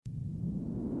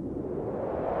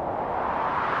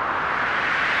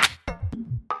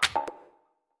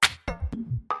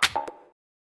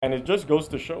And it just goes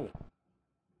to show,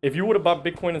 if you would have bought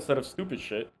Bitcoin instead of stupid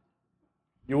shit,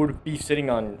 you would be sitting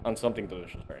on something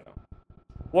delicious right now.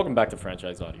 Welcome back to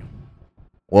Franchise Audio.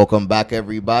 Welcome back,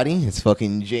 everybody. It's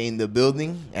fucking Jay in the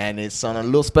building, and it's on a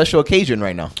little special occasion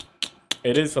right now.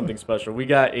 It is something special. We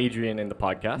got Adrian in the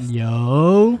podcast. Yo.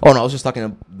 Oh, no, I was just talking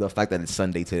about the fact that it's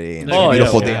Sunday today, and it's a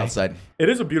beautiful day outside. It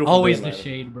is a beautiful Always day. The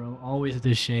shade, bro. Always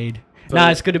the shade. So, nah,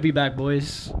 it's good to be back,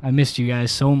 boys. I missed you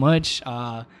guys so much.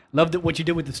 Loved what you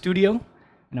did with the studio,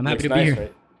 and I'm happy to be here.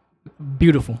 Right?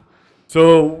 Beautiful.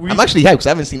 So Mm. I'm actually hyped because I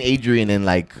haven't seen Adrian in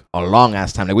like a long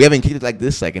ass time. Like we haven't kicked it like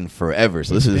this like in forever.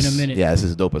 So It's this been is a minute. this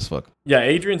is dope as fuck. Yeah,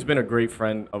 Adrian's been a great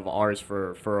friend of ours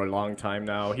for a long time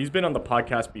now. He's been on the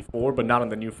podcast before, but not on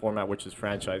the new format, which is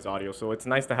Franchise Audio. So it's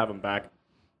nice to have him back.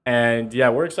 And yeah,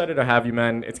 we're excited to have you,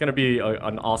 man. It's going to be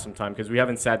an awesome time because we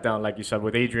haven't sat down, like you said,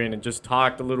 with Adrian and just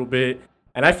talked a little bit.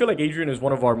 And I feel like Adrian is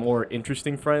one of our more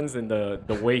interesting friends in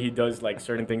the way he does like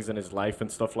certain things in his life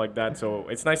and stuff like that. So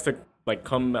it's nice to like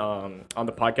come on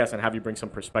the podcast and have you bring some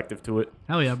perspective to it.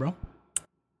 Hell yeah, bro.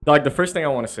 Like the first thing I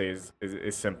want to say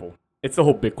is simple. It's the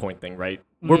whole Bitcoin thing, right?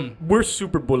 We're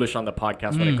super bullish on the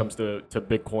podcast when it comes to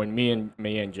Bitcoin.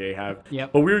 Me and Jay have.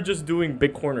 Yep. But we were just doing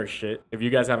Bitcoiner shit. If you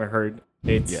guys haven't heard,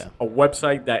 it's a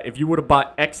website that if you would have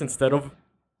bought X instead of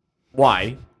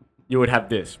Y, you would have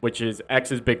this, which is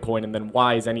X is Bitcoin, and then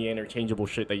Y is any interchangeable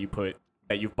shit that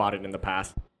you've bought it in the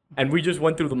past. And we just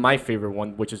went through my favorite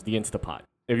one, which is the Instapot.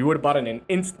 If you would have bought an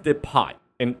Instapot,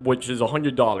 which is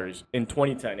 $100 in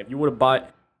 2010, if you would have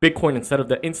bought Bitcoin instead of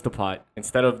the Instapot,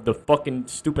 instead of the fucking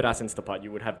stupid ass Instapot,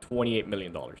 you would have $28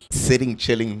 million. Sitting,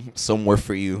 chilling somewhere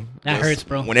for you. That hurts,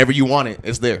 bro. Whenever you want it,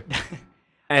 it's there.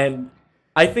 And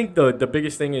I think the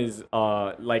biggest thing is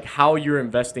like how you're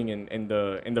investing in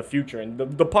the future. And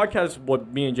the podcast,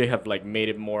 what me and Jay have like made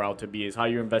it more out to be is how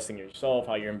you're investing in yourself,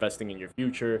 how you're investing in your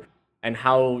future, and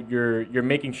how you're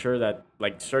making sure that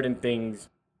like certain things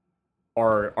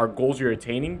are goals you're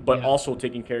attaining, but also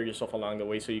taking care of yourself along the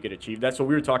way so you can achieve that. So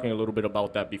we were talking a little bit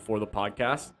about that before the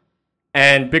podcast.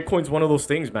 And Bitcoin's one of those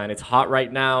things, man. It's hot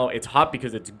right now. It's hot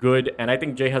because it's good. And I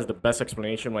think Jay has the best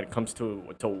explanation when it comes to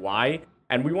why.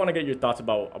 And we want to get your thoughts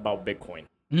about Bitcoin.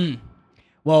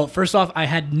 Well, first off, I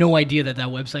had no idea that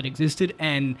website existed,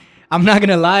 and I'm not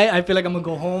gonna lie. I feel like I'm gonna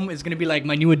go home. It's gonna be like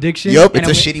my new addiction. Yup, and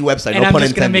it's a shitty website. And No I'm pun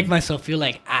just gonna intended. make myself feel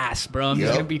like ass, bro. I'm just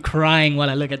Yup. gonna be crying while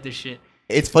I look at this shit.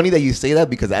 It's funny that you say that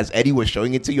because as Eddie was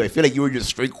showing it to you, I feel like you were just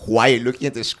straight quiet looking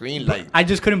at the screen like... I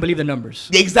just couldn't believe the numbers.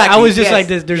 Exactly. I was just like,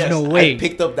 there's no way. I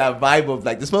picked up that vibe of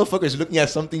like, this motherfucker is looking at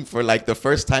something for like the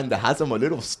first time that has him a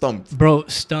little stumped. Bro,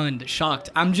 stunned, shocked.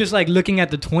 I'm just like looking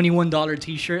at the $21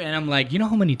 t-shirt and I'm like, you know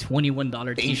how many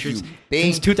 $21 t-shirts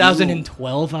since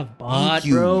 2012 I've bought,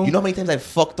 bro? You know how many times I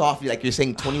fucked off? Like you're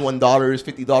saying $21,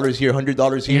 $50 here,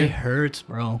 $100 here. It hurts,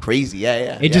 bro. Crazy,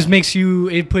 yeah. It just makes you,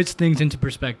 it puts things into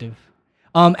perspective.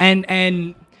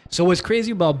 And so what's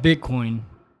crazy about Bitcoin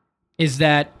is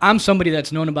that I'm somebody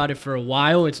that's known about it for a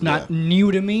while. It's not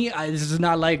new to me. This is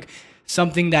not like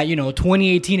something that,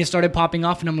 2018 it started popping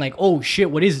off and I'm like, oh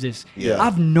shit, what is this? Yeah.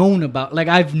 I've known about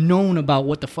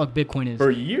what the fuck Bitcoin is.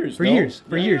 For years. For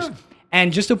years.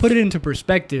 And just to put it into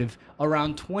perspective,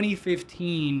 around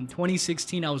 2015,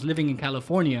 2016, I was living in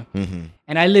California. Mm-hmm.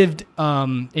 And I lived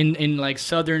in like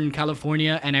Southern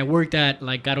California, and I worked at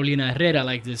like Carolina Herrera,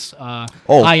 like this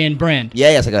high-end brand.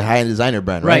 Yeah, it's like a high-end designer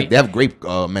brand, right? Right. They have great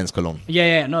men's cologne.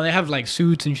 Yeah. No, they have like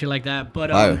suits and shit like that.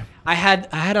 But Fire. I had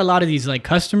a lot of these like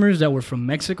customers that were from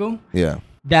Mexico Yeah.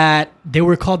 that they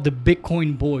were called the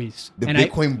Bitcoin Boys. The And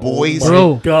Bitcoin boys.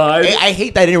 Bro. God. I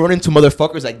hate that I didn't run into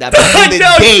motherfuckers like that back in the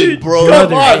No, day, dude. bro.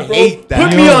 Come I on, bro. hate that.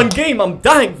 Put me on game. I'm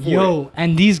dying for it. Yo,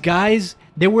 and these guys,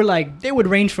 they would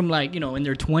range from like, in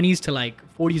their 20s to like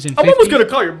 40s and 50s. I'm almost going to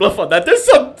call your bluff on that. There's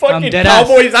some fucking dead ass.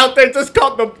 cowboys out there just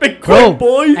called the Bitcoin Bro,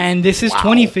 boys. and this is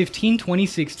 2015,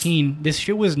 2016. This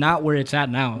shit was not where it's at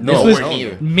now. No, this we're was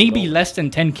here. maybe less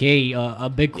than 10K a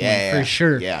Bitcoin Yeah, for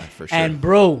sure. yeah, for sure. And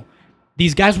bro,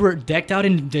 these guys were decked out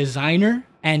in designer,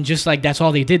 and just like that's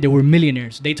all they did. They were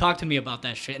millionaires. They talked to me about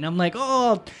that shit, and I'm like,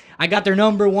 oh, I got their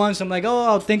number once. I'm like, oh,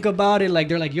 I'll think about it. Like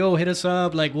they're like, yo, hit us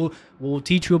up. Like we'll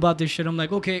teach you about this shit. I'm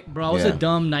like, okay, bro. I was a Yeah.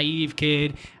 dumb, naive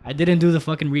kid. I didn't do the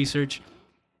fucking research.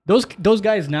 Those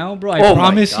guys now, bro, I Oh my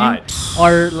promise you, God.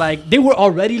 are like, they were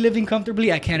already living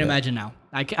comfortably. I can't imagine now.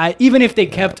 I even if they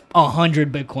kept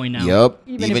 100 Bitcoin now. Yup.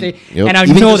 Even Even- if they, yup. and I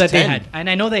Even know just that they 10. had, and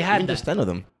I know they had Even that, just 10 of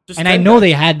them. Just and I send know that.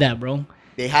 they had that, bro.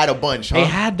 They had a bunch, huh? They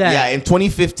had that. Yeah, in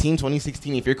 2015,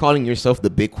 2016, if you're calling yourself the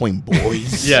Bitcoin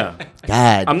boys. Yeah.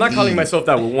 God. I'm not calling myself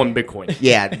that with one Bitcoin.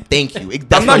 Yeah, thank you.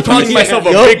 I'm not calling myself a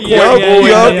Bitcoin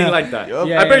boy or anything like that.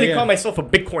 I barely call myself a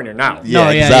Bitcoiner now. Yeah, No,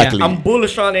 yeah, exactly. I'm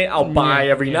bullish on it. I'll buy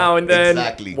every now and then.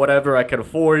 Exactly. Whatever I can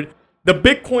afford. The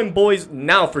Bitcoin boys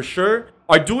now for sure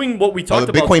are doing what we talked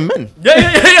the about. Bitcoin men.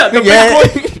 Yeah. The Yeah.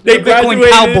 Bitcoin, they The Bitcoin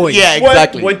graduated, cowboys. Yeah,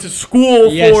 exactly. Went to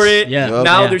school Yes, for it. yeah. Yup.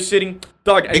 Now Yeah. they're sitting.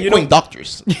 Dog, and Bitcoin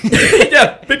doctors.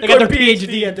 yeah, They Bitcoin got their PhD.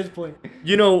 PhD at this point.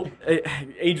 You know,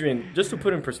 Adrian, just to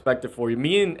put in perspective for you,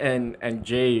 me and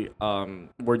Jay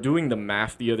were doing the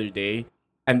math the other day,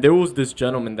 and there was this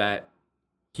gentleman that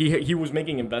he was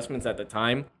making investments at the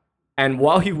time, and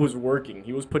while he was working,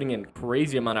 he was putting in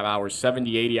crazy amount of hours,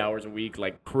 70, 80 hours a week,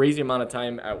 like crazy amount of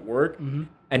time at work.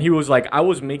 And he was like, I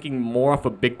was making more off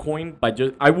of Bitcoin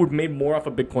I would make more off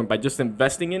of Bitcoin by just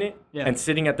investing in it and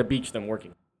sitting at the beach than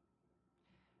working.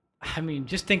 I mean,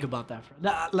 just think about that.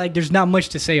 Like, there's not much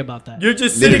to say about that. You're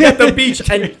just sitting at the beach,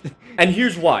 and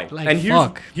here's why. Like, and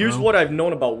here's bro. what I've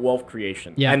known about wealth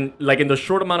creation. Yeah. And like in the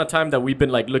short amount of time that we've been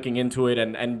like looking into it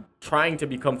and trying to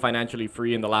become financially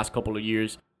free in the last couple of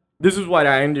years, this is what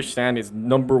I understand is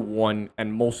number one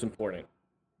and most important.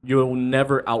 You'll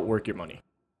never outwork your money.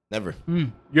 Never.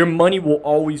 Your money will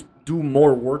always do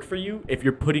more work for you if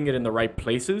you're putting it in the right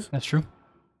places. That's true.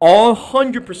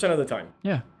 100% of the time.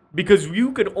 Yeah. Because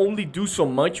you could only do so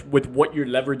much with what your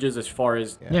leverage is as far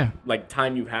as like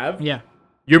time you have. Yeah.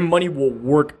 Your money will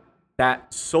work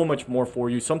that so much more for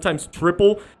you. Sometimes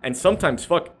triple, and sometimes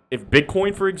if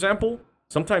Bitcoin, for example,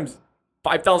 sometimes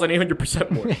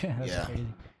 5,800% more. Yeah.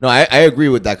 No, I agree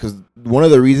with that because one of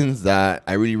the reasons that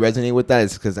I really resonate with that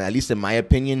is because, at least in my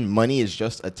opinion, money is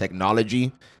just a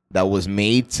technology that was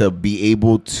made to be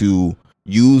able to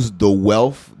use the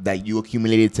wealth that you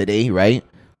accumulated today, right?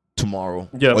 Tomorrow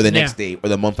or the next day or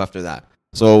the month after that.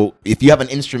 So if you have an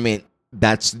instrument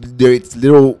that's there, its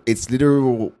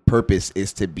literal purpose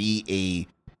is to be a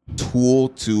tool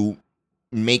to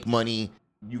make money.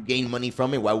 You gain money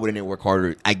from it. Why wouldn't it work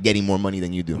harder at getting more money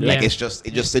than you do? Yeah. Like it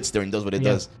just sits there and does what it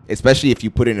does. Especially if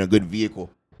you put it in a good vehicle.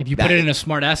 If you put it in a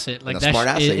smart asset like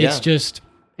that,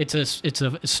 it's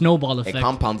a snowball It effect.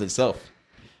 compounds itself.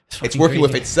 It's fucking working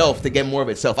with crazy. itself to get more of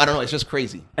itself. I don't know. It's just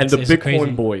crazy. And the It's Bitcoin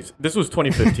crazy. boys, this was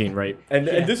 2015, right? And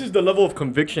this is the level of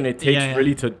conviction it takes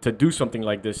really to do something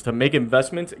like this, to make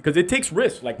investments, because it takes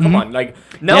risk. Like, come on. Like,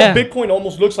 now Bitcoin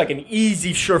almost looks like an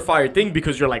easy, surefire thing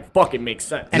because you're like, fuck, it makes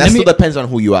sense. And that still depends on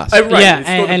who you ask. Right, Yeah, it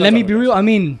still and let depends me on be who you real. I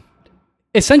mean,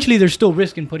 essentially, there's still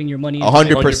risk in putting your money in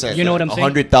 100%. You know what I'm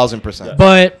saying? 100,000%.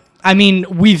 But I mean,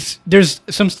 there's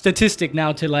some statistic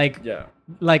now to like, Yeah.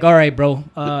 like, all right, bro,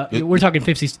 we're talking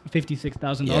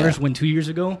 $56,000 Yeah. when 2 years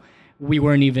ago we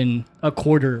weren't even a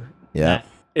quarter. Yeah. that.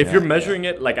 If you're measuring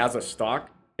it like as a stock,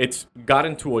 it's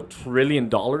gotten to $1 trillion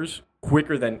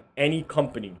quicker than any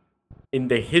company in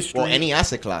the history. Well, any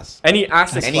asset class. Any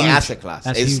asset Any class. asset class.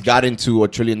 That's It's huge. got into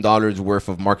 $1 trillion worth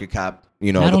of market cap.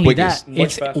 You know, Not the only quickest. that, Much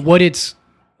it's faster.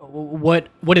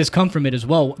 what has come from it as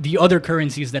well. The other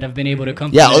currencies that have been able to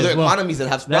come Yeah, from it other as well. economies that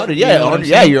have That- sprouted. you Yeah, know what I'm 100,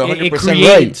 yeah, saying? you're It 100%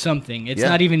 created right. something. It's Yeah.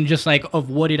 not even just like of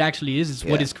what it actually is. It's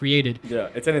what Yeah. is created. Yeah,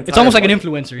 it's an entire It's almost like an market.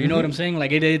 influencer. You know what I'm saying?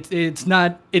 Like it's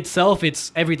not itself.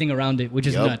 It's everything around it, which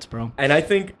is Yup. nuts, bro. And I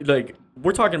think, like,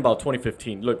 we're talking about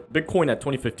 2015. Look, Bitcoin at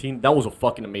 2015, that was a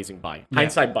fucking amazing buy.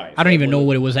 Hindsight bias. I don't even know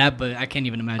what it was at, but I can't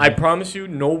even imagine. I promise you,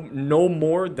 no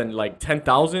more than like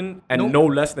 10,000 and Nope. no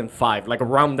less than 5, like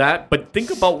around that. But think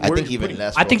about I where think you're even putting-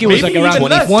 less. I think it bro. was like Maybe around even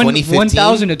less.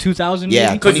 1,000 to 2,000. Yeah,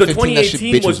 maybe. Because the 2015, that shit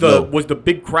 2018 bitch was was the low. was the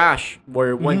big crash where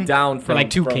it went down from like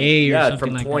 2K or something from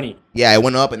like that. 20. Yeah, it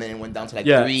went up and then it went down to like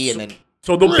Yeah. 3 and then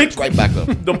So the ripped right back up.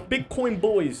 the Bitcoin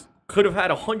boys could have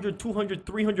had 100, 200,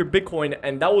 300 Bitcoin,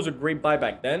 and that was a great buy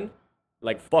back then.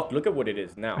 Like, fuck, look at what it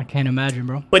is now. I can't imagine,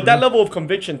 bro. But that level of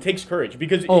conviction takes courage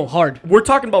because hard. We're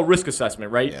talking about risk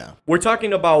assessment, right? Yeah. We're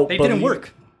talking about They didn't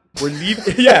work. We're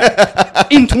leaving. Yeah.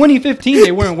 In 2015,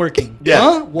 they weren't working. Yeah.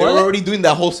 Huh? They were What? already doing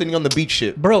that whole sitting on the beach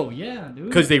shit. Bro, yeah, dude.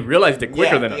 Because they realized it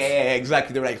quicker yeah, than us. Yeah,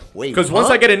 exactly. They're like, wait. Because once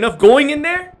I get enough going in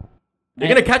there, you're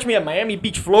gonna catch me at Miami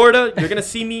Beach, Florida. You're gonna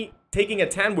see me taking a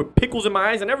tan with pickles in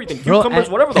my eyes and everything, Bro, cucumbers,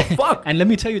 and- whatever the fuck. And let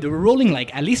me tell you, they were rolling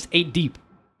like at least 8 deep.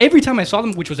 Every time I saw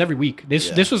them, which was every week.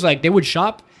 This was like they would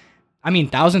shop. I mean,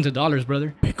 thousands of dollars,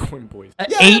 brother. Bitcoin boys. Yeah,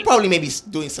 they're 8. probably maybe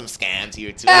doing some scams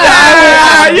here too.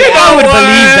 I would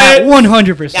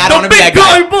believe that 100%. Yeah, I The don't wanna be that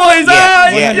guy. Bitcoin boys.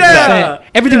 Yeah, Yeah.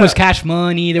 Everything was cash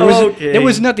money. There was Okay. there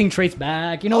was nothing traced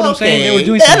back. You know what I'm saying? They were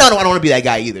doing Yeah, some, no, I don't want to be that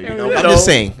guy either. You know, You I'm know, just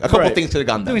saying. A couple right. things could have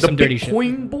gone down. doing The some dirty shit.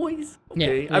 Bitcoin boys.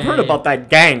 Okay, Yeah. I've Yeah, heard yeah. about that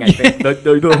gang. I think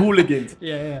the hooligans.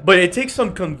 Yeah. But it takes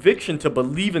some conviction to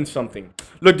believe in something.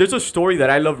 Look, there's a story that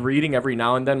I love reading every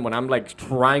now and then when I'm like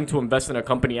trying to invest in a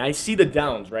company. I see the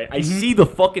downs, right? I see the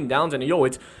fucking downs, and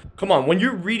it's come on. When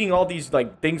you're reading all these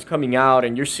like things coming out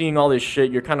and you're seeing all this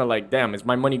shit, you're kind of like, damn, is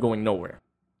my money going nowhere?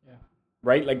 Yeah.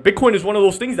 Right? Like Bitcoin is one of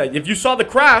those things that if you saw the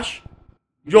crash,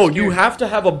 you have to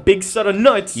have a big set of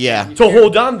nuts Yeah. to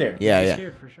hold on there. Yeah.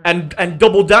 Scared for sure. And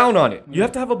double down on it. You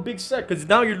have to have a big set because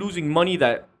now you're losing money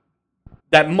that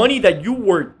money that you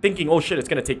were thinking, oh shit, it's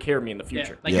gonna take care of me in the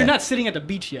future. Like Yeah. you're not sitting at the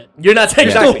beach yet. You're not You're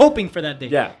exactly. still hoping for that day.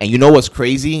 Yeah. And you know what's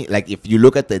crazy? Like if you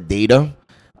look at the data,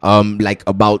 like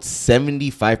about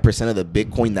 75% of the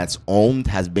Bitcoin that's owned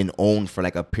has been owned for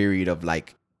like a period of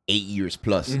like 8 years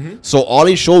plus. So all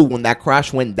it showed when that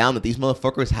crash went down that these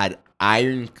motherfuckers had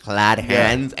ironclad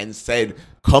hands and said,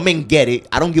 "Come and get it.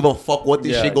 I don't give a fuck what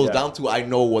this Yeah, shit goes yeah. down to. I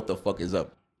know what the fuck is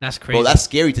up." That's crazy. Bro, that's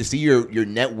scary to see your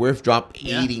net worth drop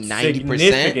Yeah. 80, 90%.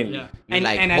 Significantly. Yeah. You're And,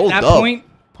 like, and at hold that up. point,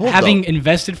 Hold having up.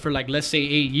 invested for like let's say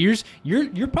 8 years,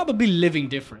 you're probably living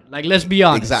different. Like let's be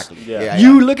honest. Exactly. Yeah. Yeah.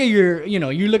 You look at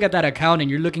you look at that account and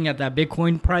you're looking at that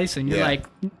Bitcoin price and you're Yeah. like,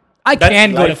 I That's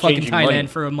can go to fucking life-changing Thailand money.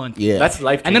 for a month. Yeah. That's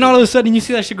life. And then all of a sudden you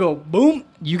see that shit go boom.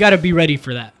 You got to be ready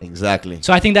for that. Exactly.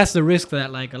 So I think that's the risk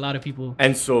that like a lot of people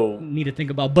and so need to think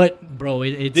about. But bro,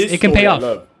 it this can pay story I off.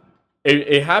 love.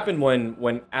 It happened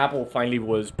when Apple finally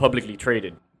was publicly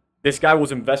traded. This guy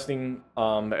was investing.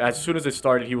 As soon as it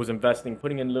started, he was investing,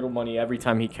 putting in little money every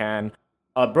time he can.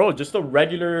 Bro, just a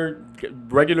regular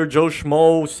Joe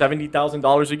Schmo,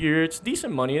 $70,000 a year. It's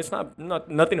decent money. It's not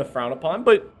nothing to frown upon,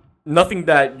 but nothing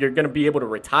that you're gonna be able to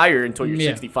retire until you're Yeah.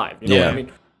 65. You know what I Yeah.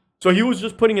 mean? So he was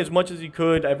just putting as much as he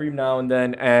could every now and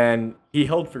then, and he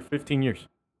held for 15 years.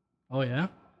 Oh yeah.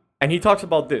 And he talks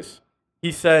about this.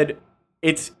 He said,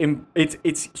 it's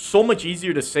so much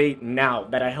easier to say now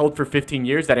that I held for 15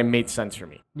 years that it made sense for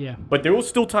me. Yeah. But there was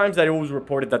still times that it was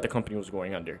reported that the company was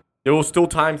going under. There was still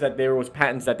times that there was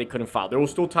patents that they couldn't file. There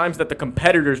was still times that the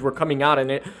competitors were coming out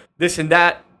in it, this and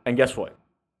that. And guess what?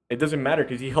 It doesn't matter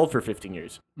because he held for 15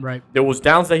 years. Right. There was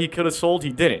downs that he could have sold.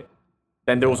 He didn't.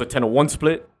 Then there was a 10-1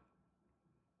 split,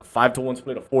 a 5-1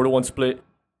 split, a 4-1 split.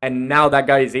 And now that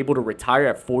guy is able to retire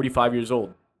at 45 years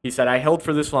old. He said, I held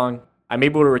for this long. I'm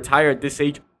able to retire at this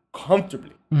age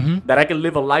comfortably. That I can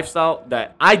live a lifestyle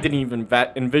that I didn't even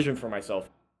envision for myself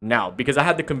now. Because I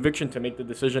had the conviction to make the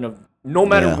decision of no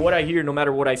matter what I hear, no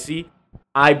matter what I see,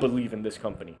 I believe in this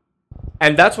company.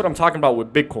 And that's what I'm talking about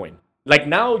with Bitcoin. Like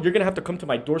now you're going to have to come to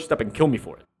my doorstep and kill me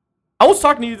for it. I was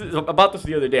talking to you about this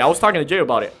the other day. I was talking to Jay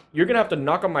about it. You're going to have to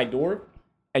knock on my door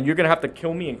and you're going to have to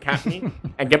kill me and cap me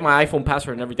and get my iPhone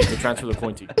password and everything to transfer the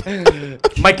coin to you.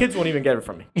 My kids won't even get it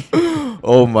from me.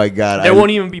 Oh my God. They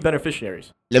won't even be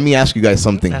beneficiaries. Let me ask you guys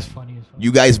something. That's funny as well.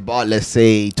 You guys bought, let's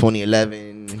say,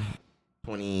 2011,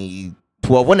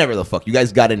 2012, whenever the fuck. You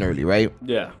guys got in early, right?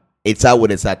 Yeah. It's at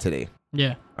what it's at today.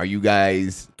 Yeah. Are you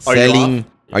guys Are you selling? off?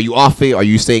 Are you off it? Are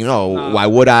you saying, no, Nah. why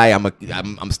would I?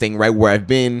 I'm staying right where I've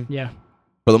been Yeah.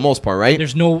 for the most part, right?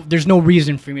 There's no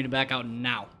reason for me to back out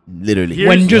now. Literally. Here's-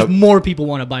 When just more people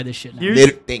want to buy this shit now.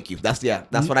 Here's, Thank you. That's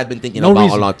what I've been thinking No about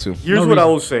reason. a lot too. here's No what I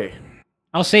reason. will say.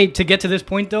 I'll say to get to this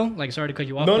point though, like sorry to cut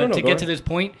you off, No, but no, to go get to ahead. this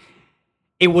point,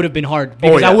 it would have been hard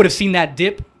because yeah. I would have seen that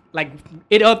dip, like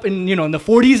it up in in the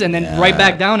 40s and then Yeah. right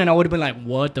back down, and I would have been like,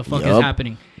 what the fuck is Yup.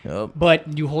 happening? Yup.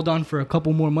 But you hold on for a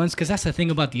couple more months because that's the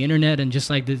thing about the internet and just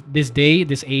like this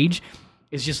age.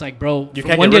 It's just like, bro, You from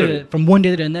can't one get day rid of to it. from one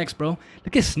day to the next, bro.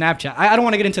 Look at Snapchat. I don't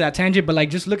want to get into that tangent, but like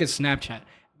just look at Snapchat.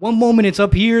 One moment it's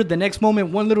up here, the next moment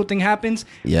one little thing happens,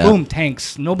 Yeah. boom,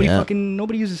 tanks. Nobody Yeah.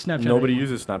 uses Snapchat. Nobody anymore.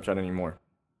 uses Snapchat anymore.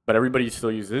 But everybody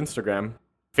still uses Instagram.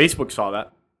 Facebook saw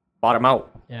that. Bought them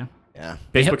out. Yeah. Yeah.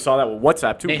 They Facebook held- saw that with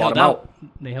WhatsApp too. They Bought held them out.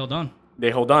 out. They held on.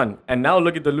 They hold on. And now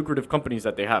look at the lucrative companies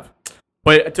that they have.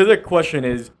 But to the question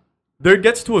is, there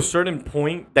gets to a certain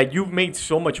point that you've made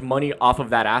so much money off of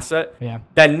that asset Yeah.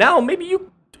 that now maybe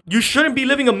you shouldn't be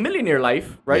living a millionaire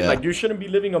life, right? Yeah. Like you shouldn't be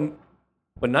living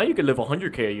but now you can live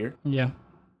 100K a year. Yeah.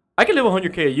 I can live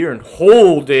 100K a year and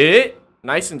hold it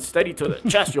nice and steady to the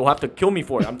chest. You'll have to kill me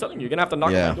for it. I'm telling you, you're gonna have to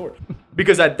knock Yeah. on my door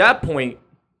because at that point,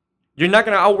 you're not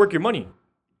gonna outwork your money,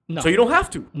 No. so you don't have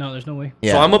to. No, there's no way.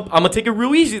 Yeah. So I'm gonna take it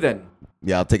real easy then.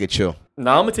 Yeah, I'll take a chill.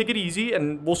 Now I'm gonna take it easy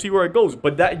and we'll see where it goes.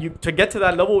 But that to get to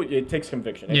that level, it takes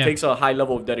conviction. It Yeah. takes a high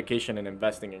level of dedication and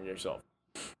investing in yourself.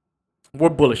 We're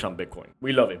bullish on Bitcoin.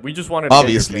 We love it. We just wanted to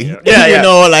Obviously. get your opinion. You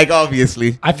know, like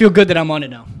obviously. I feel good that I'm on it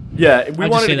now. Yeah, we I'd just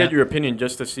wanted say to get that. your opinion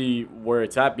just to see where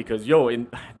it's at because in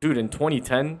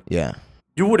 2010, Yeah.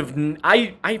 you would have.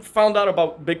 I found out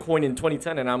about Bitcoin in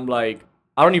 2010 and I'm like,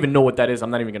 I don't even know what that is. I'm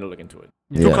not even gonna look into it.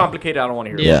 Too Yeah. complicated. I don't want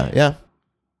to hear Yeah. about it. Yeah.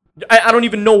 I don't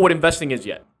even know what investing is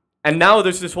yet. And now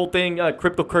there's this whole thing,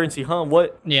 cryptocurrency,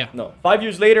 what? Yeah. No. 5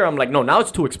 years later, I'm like, no, now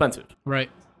it's too expensive. Right.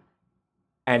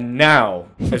 And now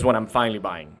is when I'm finally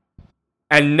buying.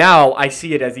 And now I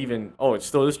see it as even, it's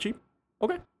still this cheap?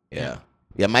 Okay. Yeah.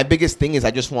 Yeah, my biggest thing is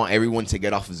I just want everyone to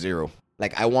get off of zero.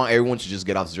 Like, I want everyone to just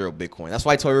get off zero Bitcoin. That's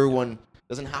why I tell everyone, it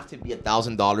doesn't have to be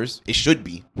 $1,000. It should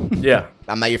be. Yeah.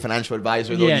 I'm not your financial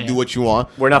advisor, though. Yeah, You do what you want.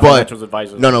 We're not But financial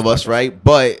advisors. none of us, right?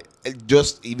 But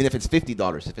just, even if it's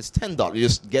 $50, if it's $10,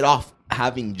 just get off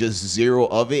having just zero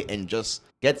of it and just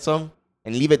get some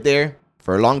and leave it there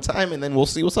for a long time, and then we'll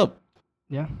see what's up.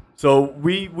 Yeah. So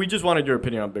we just wanted your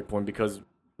opinion on Bitcoin because,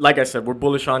 like I said, we're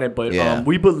bullish on it, but Yeah.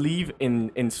 we believe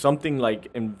in something like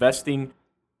investing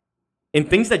in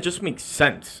things that just make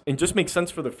sense and just make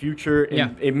sense for the future. And Yeah.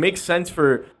 it makes sense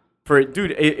for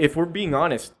dude. If we're being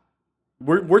honest,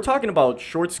 we're talking about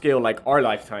short scale like our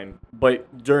lifetime,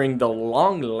 but during the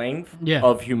long length Yeah.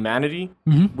 of humanity,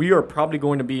 we are probably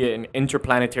going to be an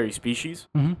interplanetary species.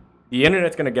 The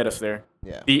internet's going to get us there.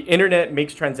 Yeah. The internet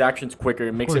makes transactions quicker.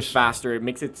 It makes it course. faster. It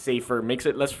makes it safer. It makes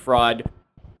it less fraud.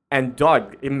 And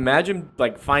dog, imagine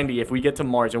like finally if we get to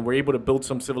Mars and we're able to build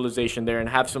some civilization there and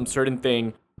have some certain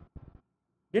thing.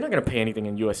 You're not going to pay anything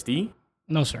in USD.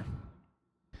 No, sir.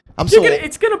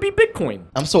 It's going to be Bitcoin.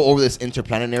 I'm so over this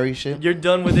interplanetary shit. You're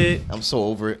done with it. I'm so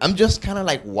over it. I'm just kind of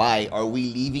like, why are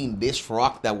we leaving this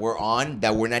rock that we're on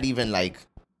that we're not even like,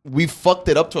 we fucked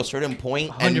it up to a certain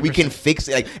point and we 100%. can fix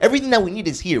it. Like, everything that we need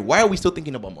is here. Why are we still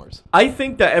thinking about Mars? I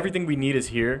think that everything we need is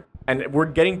here. And we're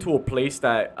getting to a place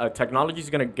that technology is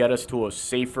going to get us to a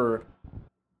safer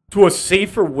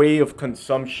way of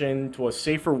consumption, to a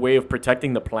safer way of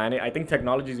protecting the planet. I think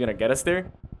technology is going to get us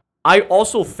there. I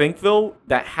also think, though,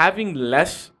 that having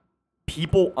less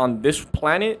people on this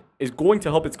planet is going to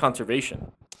help its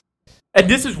conservation. And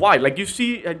this is why. Like, you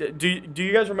see, do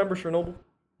you guys remember Chernobyl?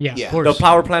 Yeah. Yeah. Of course. The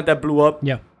power plant that blew up?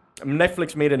 Yeah.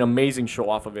 Netflix made an amazing show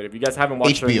off of it. If you guys haven't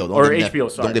watched HBO.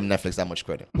 sorry. Don't give Netflix that much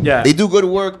credit. Yeah. They do good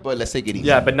work, but let's take it easy.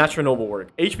 Yeah, but not Chernobyl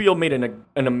work. HBO made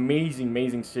an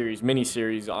amazing series,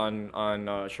 mini-series on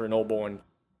Chernobyl, and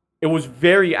it was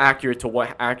very accurate to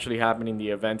what actually happened in the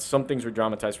events. Some things were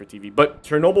dramatized for TV, but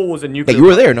Chernobyl was a nuclear. Like, you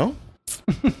were there, no?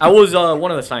 I was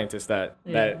one of the scientists that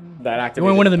activated. You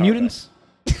weren't one of the power mutants?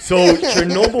 plant. So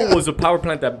Chernobyl was a power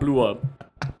plant that blew up,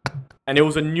 and it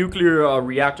was a nuclear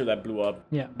reactor that blew up.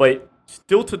 Yeah. But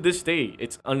still to this day,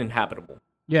 it's uninhabitable.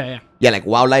 Yeah, yeah. Yeah, like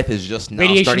wildlife is just now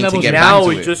Radiation starting to levels get Now back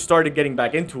to it it. just started getting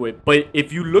back into it. But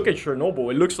if you look at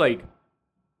Chernobyl, it looks like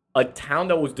a town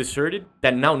that was deserted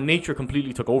that now nature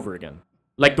completely took over again.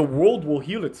 Like the world will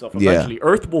heal itself Yeah. eventually.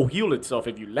 Earth will heal itself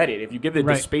if you let it. If you give it the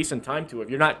Right. space and time to. If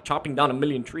you're not chopping down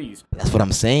 1,000,000 trees. That's what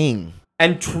I'm saying.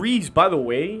 And trees, by the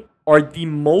way, are the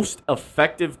most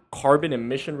effective carbon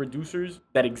emission reducers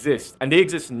that exist. And they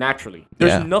exist naturally.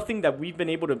 There's Yeah. nothing that we've been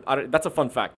able to... That's a fun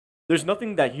fact. There's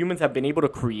nothing that humans have been able to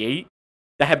create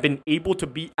that have been able to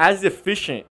be as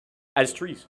efficient as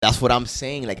trees. That's what I'm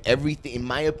saying. Like, everything, in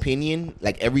my opinion,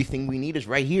 like, everything we need is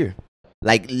right here.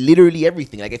 Like, literally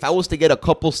everything. Like, if I was to get a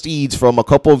couple seeds from a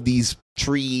couple of these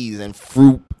trees and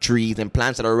fruit trees and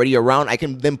plants that are already around, I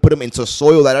can then put them into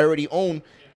soil that I already own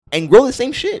and grow the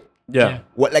same shit. Yeah.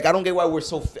 What, like, I don't get why we're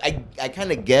so... I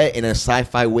kind of get in a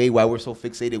sci-fi way why we're so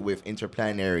fixated with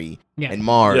interplanetary Yeah. and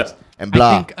Mars Yeah. and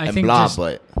blah I think blah, just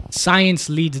but... science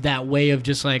leads that way of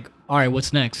just like, all right,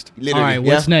 what's next? Literally, All right,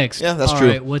 what's yeah. next? Yeah, that's All true.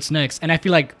 right, what's next? And I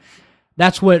feel like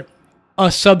that's what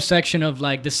a subsection of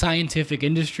like the scientific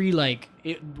industry, like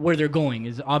where they're going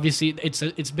is obviously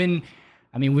it's been.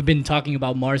 I mean, we've been talking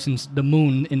about Mars since the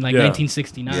moon in like Yeah.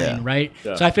 1969, Yeah. right?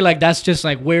 Yeah. So I feel like that's just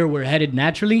like where we're headed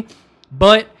naturally,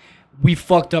 but we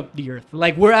fucked up the Earth.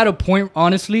 Like we're at a point,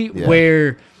 honestly, Yeah.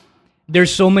 where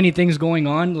there's so many things going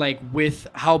on, like with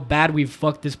how bad we've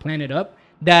fucked this planet up,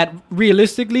 that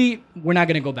realistically we're not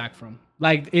gonna go back from.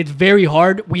 Like it's very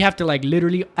hard. We have to like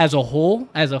literally, as a whole,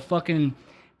 as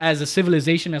a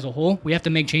civilization as a whole, we have to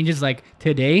make changes like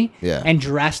today Yeah. and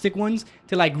drastic ones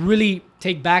to like really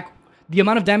take back the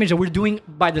amount of damage that we're doing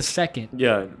by the second.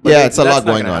 Yeah. Yeah, it's a that's lot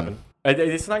not going gonna on. happen.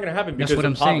 It's not gonna happen That's because what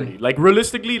of I'm saying. poverty. Like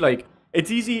realistically, like it's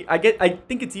easy. I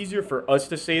think it's easier for us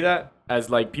to say that as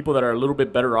like people that are a little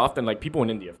bit better off than like people in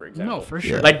India, for example. No, for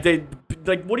sure. Like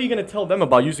what are you gonna tell them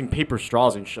about using paper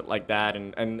straws and shit like that,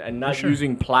 and not sure.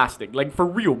 using plastic? Like for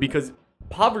real, because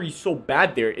poverty's so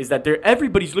bad there is that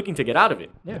everybody's looking to get out of it.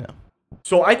 Yeah.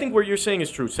 So I think what you're saying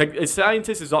is true. Science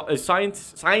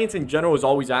in general is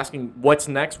always asking what's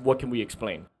next, what can we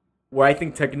explain? Where I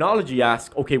think technology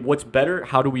asks, okay, what's better?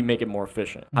 How do we make it more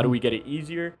efficient? How do we get it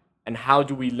easier? And how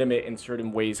do we limit in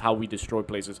certain ways how we destroy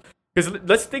places? Because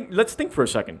let's think for a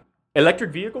second.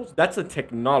 Electric vehicles, that's a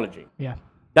technology. Yeah.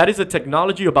 That is a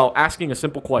technology about asking a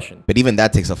simple question. But even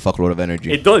that takes a fuckload of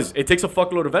energy. It does. It takes a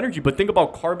fuckload of energy. But think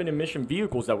about carbon emission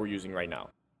vehicles that we're using right now.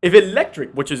 If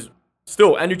electric, which is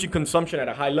still energy consumption at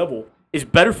a high level, is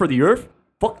better for the earth,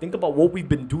 think about what we've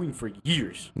been doing for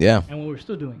years. Yeah. And what we're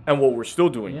still doing. And what we're still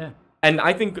doing. Yeah. And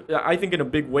I think in a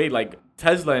big way, like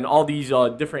Tesla and all these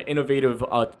different innovative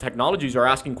technologies are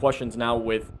asking questions now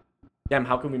with, damn,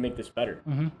 how can we make this better?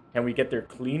 Mm-hmm. Can we get there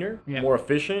cleaner, Yeah. more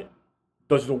efficient?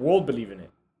 Does the world believe in it?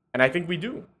 And I think we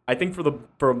do. I think for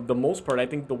the most part, I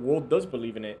think the world does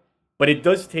believe in it. But it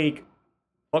does take,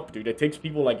 dude, it takes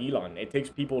people like Elon. It takes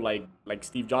people like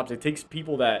Steve Jobs. It takes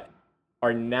people that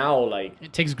are now like...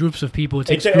 It takes groups of people. It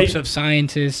takes groups of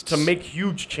scientists. To make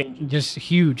huge changes. Just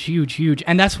huge.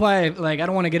 And that's why, like, I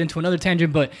don't want to get into another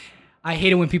tangent, but I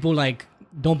hate it when people, like,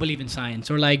 don't believe in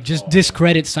science or, like, just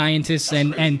discredit scientists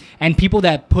and people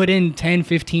that put in 10,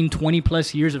 15, 20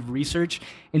 plus years of research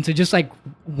into just, like,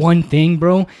 one thing,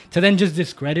 bro, to then just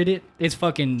discredit it. It's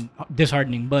fucking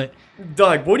disheartening, but...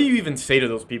 Doug, what do you even say to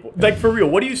those people? Like, for real,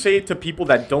 what do you say to people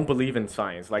that don't believe in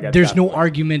science? Like, there's no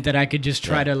argument that I could just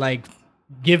try to, like,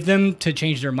 give them to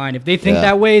change their mind. If they think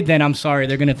that way, then I'm sorry.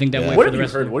 They're going to think that way What for the have you rest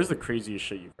of heard? their What is the craziest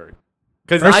shit you've heard?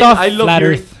 Because First off, I love flat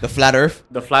hearing- Earth. The flat Earth.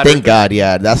 The flat Thank Earth. God,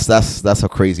 yeah. That's a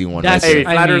crazy one. That's- Hey,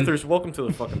 I flat mean- earthers, welcome to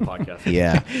the fucking podcast.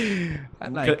 Yeah.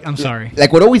 Like, I'm sorry.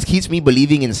 Like what always keeps me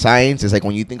believing in science is like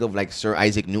when you think of like Sir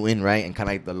Isaac Newton, right, and kind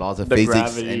of like the laws of The physics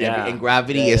gravity, and yeah. and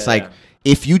gravity. Yeah, It's yeah, like yeah.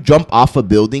 if you jump off a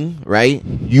building, right,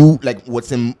 you like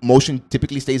what's in motion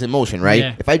typically stays in motion, right?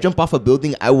 Yeah. If I jump off a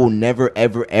building, I will never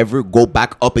ever go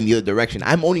back up in the other direction.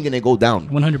 I'm only gonna go down.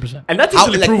 100%. And that's How,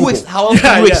 easily like, provable. how else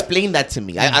Yeah, do you yeah. explain that to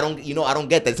me? I don't I don't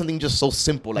get that. It's something just so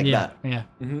simple like Yeah. that.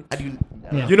 Yeah. How do you?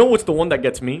 Yeah. You know what's the one that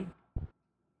gets me?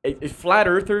 If flat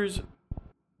earthers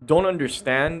don't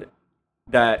understand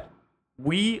that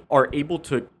we are able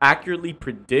to accurately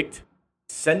predict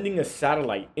sending a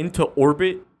satellite into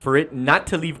orbit for it not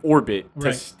to leave orbit to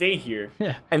Right. stay here,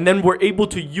 Yeah. and then we're able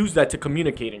to use that to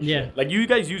communicate and shit. Yeah. Like you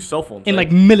guys use cell phones In right?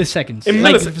 like milliseconds. In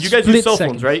Like, milliseconds. You guys use split cell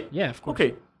seconds. phones, right? Yeah, of course.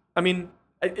 Okay. I mean,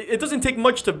 it doesn't take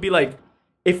much to be like,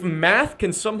 if math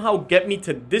can somehow get me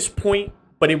to this point,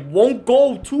 but it won't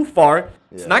go too far,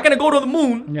 it's not going to go to the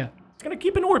moon. Yeah. It's going to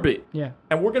keep in orbit. Yeah.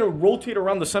 And we're going to rotate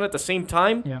around the sun at the same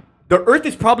time. Yeah. The Earth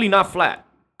is probably not flat.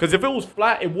 Because if it was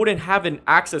flat, it wouldn't have an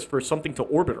access for something to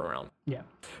orbit around. Yeah.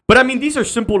 But I mean, these are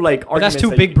simple like But arguments. that's too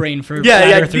that big you- brain for Yeah, flat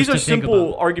yeah. earthers These are to think simple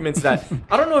about. arguments that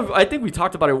I don't know if I think we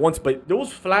talked about it once, but there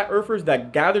was flat earthers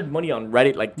that gathered money on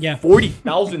Reddit, like Yeah.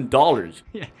 $40,000,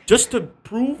 Yeah. just to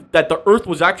prove that the Earth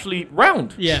was actually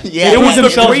round. Yeah. Yeah. It was the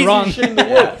themselves craziest wrong. shit in the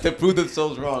world, To prove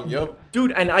themselves wrong. Yep.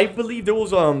 dude. And I believe there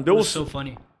was It was so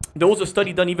funny. there was a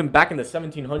study done even back in the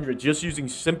 1700s just using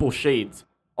simple shades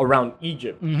around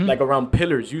Egypt, like around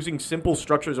pillars, using simple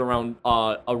structures around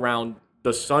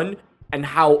the sun, and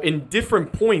how in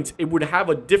different points it would have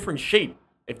a different shape.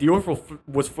 If the Earth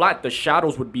was flat, the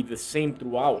shadows would be the same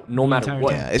throughout, no matter entire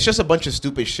what. time. Yeah, it's just a bunch of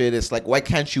stupid shit. It's like, why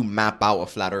can't you map out a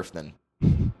flat Earth then?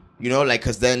 You know, like,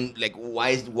 cause then, like, why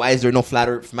is there no flat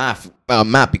Earth map?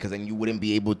 Because then you wouldn't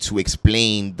be able to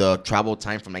explain the travel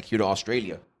time from like here to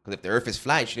Australia. Because if the Earth is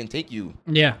flat, it shouldn't take you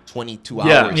Yeah. 22 Yeah.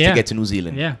 hours Yeah. to get to New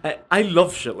Zealand. Yeah. I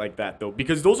love shit like that though,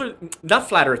 because those are not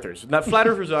flat earthers. Not flat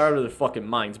earthers are out of their fucking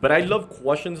minds. But I love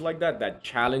questions like that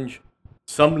challenge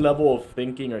some level of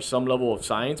thinking or some level of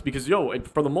science. Because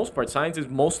for the most part, science is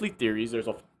mostly theories.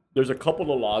 There's a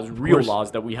couple of laws, real course.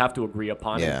 laws that we have to agree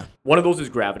upon. Yeah. One of those is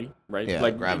gravity, right? Yeah,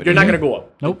 like gravity. you're not gonna go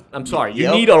up. Nope. I'm sorry. You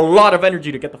Yep. need a lot of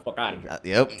energy to get the fuck out of here.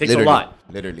 Yep. Takes a literally, lot.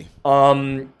 Literally.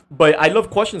 But I love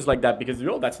questions like that because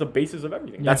that's the basis of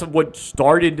everything. Yeah. That's what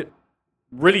started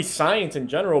really science in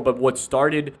general, but what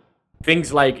started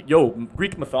things like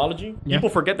Greek mythology. Yeah. People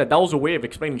forget that was a way of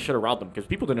explaining shit around them because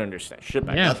people didn't understand shit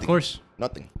back Yeah, then. of course.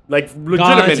 Nothing. Like Gods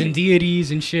legitimately. and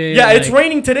deities and shit. Yeah, it's like-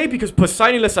 raining today because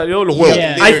Poseidon le salió el huevo.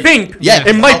 Yeah. I think Yeah,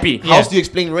 it might be. How else do you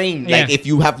explain rain? Like Yeah. if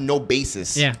you have no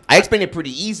basis. Yeah. I explain it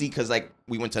pretty easy because like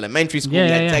we went to elementary school, Yeah, we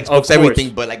yeah, had yeah. textbooks, Of course.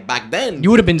 everything. But like back then,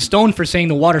 You would have been stoned for saying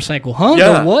the water cycle, huh?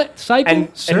 Yeah. The what cycle, And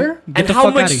sir? Get and the how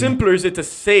fuck much outta here. simpler is it to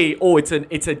say,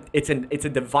 it's a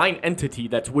divine entity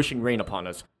that's wishing rain upon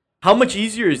us? How much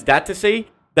easier is that to say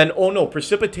than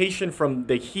precipitation from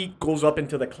the heat goes up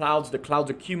into the clouds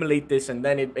accumulate this, and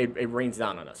then it rains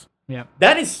down on us. Yeah.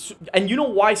 That is, and you know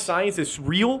why science is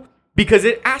real? Because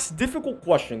it asks difficult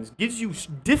questions, gives you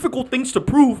difficult things to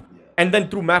prove, and then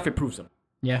through math it proves them.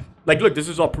 Yeah. Like, look, this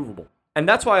is all provable. And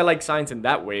that's why I like science in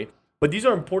that way. But these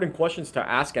are important questions to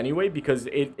ask anyway, because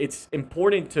it's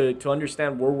important to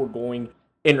understand where we're going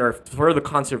in Earth for the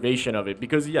conservation of it.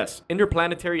 Because, yes,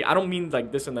 interplanetary, I don't mean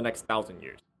like this in the next 1,000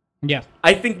 years. Yeah.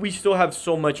 I think we still have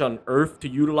so much on Earth to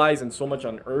utilize and so much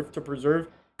on Earth to preserve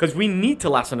because we need to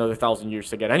last another 1,000 years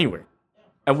to get anywhere.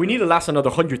 And we need to last another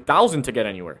 100,000 to get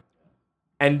anywhere.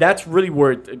 And that's really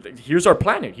where, here's our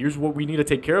planet. Here's what we need to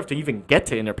take care of to even get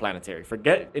to interplanetary.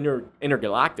 Forget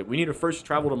intergalactic. We need to first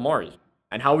travel to Mars.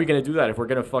 And how are we going to do that if we're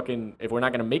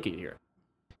not going to make it here?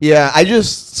 Yeah,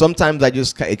 sometimes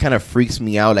it kind of freaks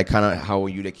me out, like kind of how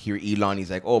you like hear Elon,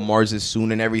 he's like, oh, Mars is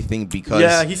soon and everything because.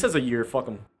 Yeah, he says a year, fuck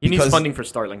him. He needs funding for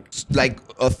Starlink. Like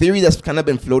a theory that's kind of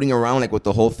been floating around, like with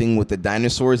the whole thing with the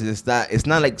dinosaurs, is that it's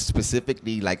not like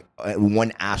specifically like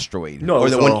one asteroid or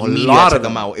the one meteor that took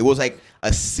them out. It was like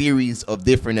a series of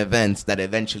different events that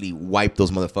eventually wiped those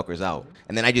motherfuckers out.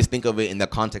 And then I just think of it in the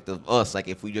context of us, like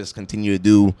if we just continue to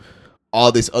do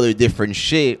all this other different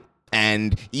shit.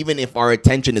 And even if our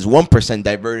attention is 1%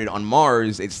 diverted on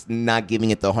Mars, it's not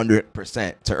giving it the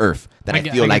 100% to Earth that I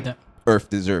feel like Earth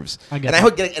deserves. I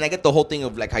get the whole thing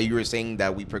of like how you were saying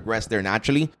that we progress there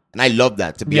naturally, and I love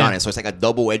that, to be honest. So it's like a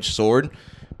double-edged sword.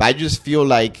 But I just feel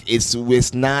like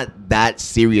it's not that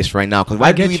serious right now. Because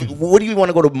what do you want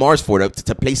to go to Mars for?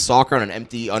 To play soccer on an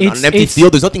empty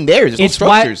field? There's nothing there. There's no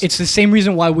structures. It's the same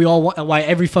reason why why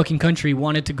every fucking country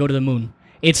wanted to go to the moon.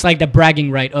 It's like the bragging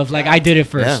right of like I did it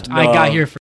first. Yeah. I got here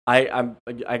first.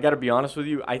 I gotta be honest with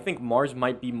you. I think Mars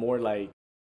might be more like.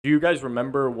 Do you guys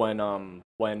remember when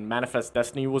Manifest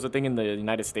Destiny was a thing in the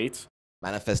United States?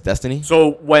 Manifest Destiny.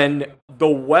 So when the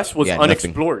West was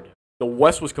unexplored, the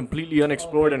West was completely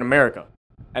unexplored in America,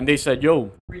 and they said,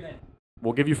 "Yo,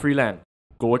 we'll give you free land.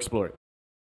 Go explore it.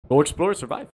 Go explore it.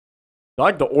 Survive."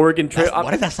 Like the Oregon Trail.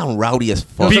 Why did that sound rowdy as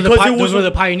fuck? Those were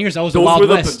the pioneers. That was the Wild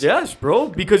West. Yes, bro.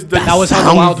 Because that was how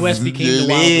the Wild West became the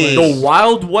Wild West. The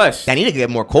Wild West. I need to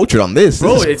get more cultured on this.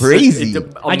 Bro, this is crazy.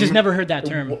 I just never heard that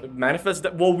term. Manifest.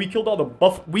 Well, we killed all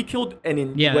the We killed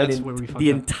the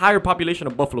entire population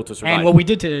of buffalo to survive. And what we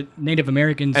did to Native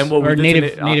Americans or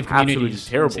Native communities. Absolutely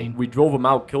terrible. Insane. We drove them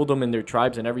out, killed them in their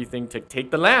tribes and everything to take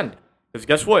the land. Because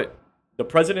guess what? The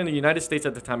president of the United States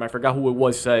at the time, I forgot who it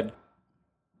was, said,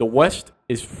 the West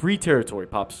is free territory,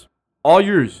 Pops. All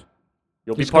yours.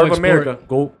 You'll be part of America.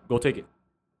 Go take it.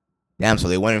 Damn, so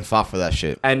they went and fought for that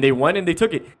shit. And they went and they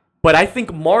took it. But I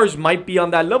think Mars might be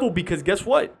on that level because guess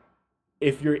what?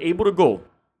 If you're able to go,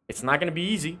 it's not going to be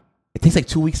easy. It takes like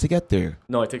 2 weeks to get there.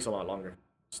 No, it takes a lot longer.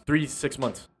 It's 3-6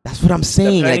 months. That's what I'm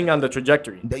saying. Depending on the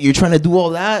trajectory. You're trying to do all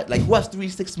that? Like, what's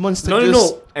 3-6 months to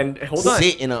No. And hold on.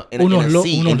 Sit in a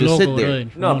seat and just sit there.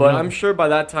 No, but I'm sure by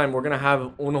that time we're going to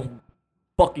have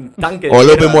fucking tanque. Or a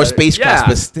little bit more spacecraft,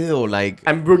 but still, like...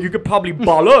 And bro, you could probably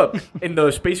ball up in the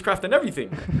spacecraft and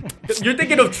everything. You're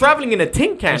thinking of traveling in a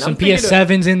tin can. There's some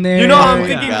PS7s in there. You know, I'm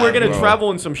thinking we're going to travel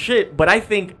in some shit, but I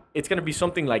think it's going to be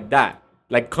something like that.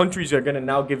 Like, countries are going to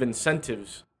now give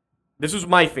incentives. This is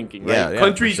my thinking, right?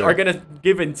 Countries are going to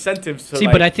give incentives to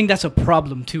but I think that's a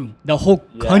problem, too. The whole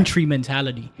country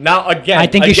mentality. Now, again, I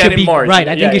think it should be Mars. Right.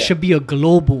 I think it should be a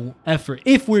global effort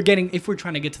if we're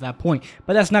trying to get to that point.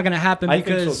 But that's not going to happen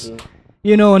because, think so too.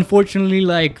 You know, unfortunately,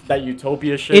 like... That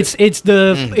utopia shit.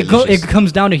 It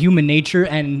comes down to human nature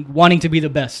and wanting to be the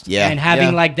best. Yeah. And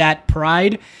having, like, that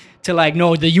pride... To like,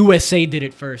 no, the USA did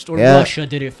it first, or Russia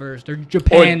did it first, or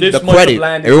Japan. Or the credit.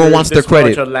 Everyone wants their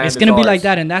credit. It's gonna be like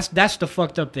that, and that's the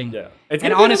fucked up thing. Yeah, it's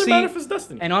gonna be another Manifest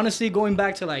Destiny. And honestly, going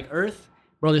back to like Earth,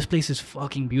 bro, this place is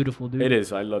fucking beautiful, dude. It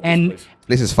is. I love this place.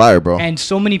 This is fire, bro. And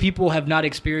so many people have not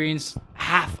experienced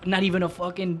not even a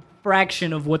fucking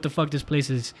fraction of what the fuck this place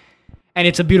is. And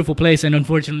it's a beautiful place, and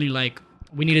unfortunately, like,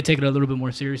 we need to take it a little bit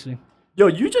more seriously. Yo,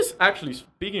 you just actually,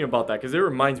 speaking about that, because it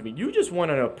reminds me, you just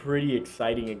went on a pretty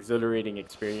exciting, exhilarating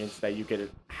experience that you could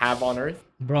have on Earth.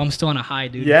 Bro, I'm still on a high,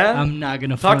 dude. Yeah? I'm not going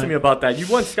to Talk to me about that. You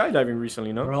went skydiving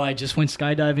recently, no? Bro, I just went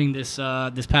skydiving this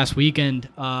past weekend.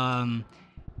 How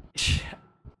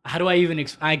do I even...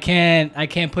 I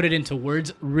can't put it into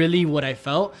words, really, what I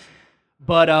felt.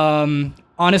 But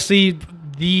honestly,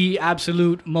 the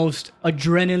absolute most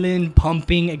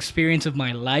adrenaline-pumping experience of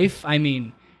my life. I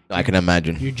mean... I can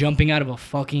imagine. You're jumping out of a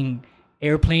fucking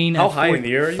airplane. How high in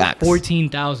the air are you?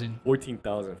 14,000.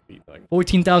 14,000 feet. Like.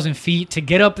 14,000 feet. To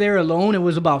get up there alone, it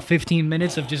was about 15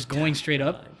 minutes of just going straight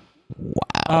up.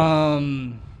 Wow.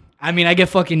 I mean, I get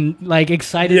fucking, like,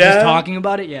 excited just talking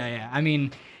about it. Yeah. I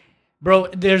mean, bro,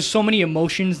 there's so many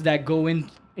emotions that go in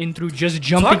through just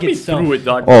jumping itself. Talk me through it,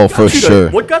 dog. Oh, for sure.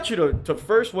 What got you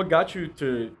what got you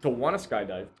to want to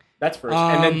skydive? That's first.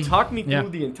 And then talk me through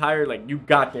the entire, like, you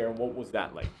got there and what was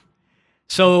that like?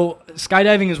 So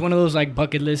skydiving is one of those, like,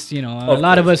 bucket lists, you know. A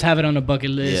lot of us have it on a bucket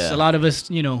list. Yeah. A lot of us,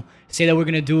 you know, say that we're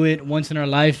going to do it once in our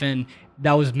life. And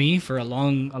that was me for a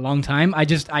long time.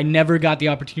 I never got the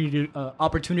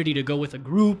opportunity to go with a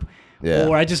group,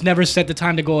 or I just never set the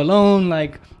time to go alone.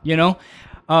 Like, you know.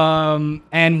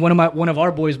 And one of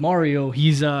our boys, Mario,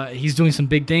 he's doing some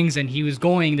big things, and he was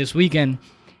going this weekend.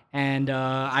 And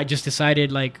I just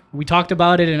decided, like, we talked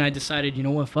about it, and I decided, you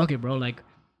know what, fuck it, bro. Like,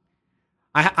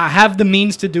 I have the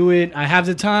means to do it. I have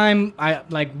the time.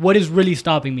 What is really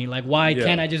stopping me? Like, why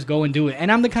can't I just go and do it?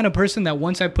 And I'm the kind of person that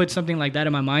once I put something like that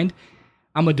in my mind,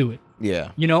 I'm gonna do it.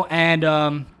 Yeah. You know, and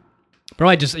bro,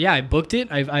 I booked it.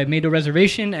 I made a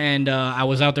reservation, and I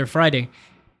was out there Friday.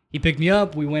 He picked me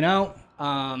up. We went out.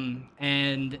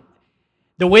 And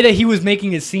the way that he was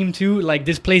making it seem too, like,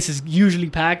 this place is usually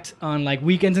packed on like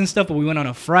weekends and stuff, but we went on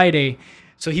a Friday.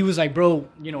 So he was like, bro,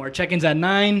 you know, our check-in's at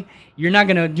 9. You're not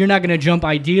gonna jump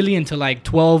ideally until like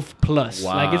 12 plus.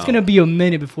 Wow. Like, it's gonna be a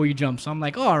minute before you jump. So I'm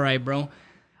like, oh, all right, bro.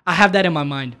 I have that in my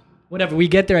mind. Whatever. We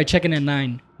get there, I check in at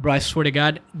 9. Bro, I swear to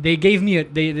God, they gave me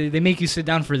they make you sit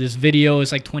down for this video.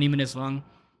 It's like 20 minutes long.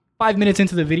 5 minutes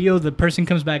into the video, the person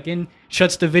comes back in,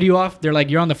 shuts the video off. They're like,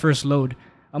 you're on the first load.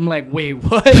 I'm like, wait,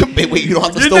 what? wait, you don't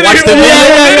have to still watch the video?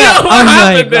 Yeah.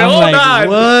 I'm like,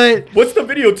 what? What's the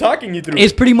video talking you through?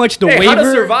 It's pretty much the waiver. How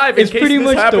to survive in it's case pretty this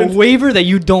much happens. the waiver that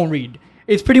you don't read.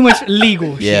 It's pretty much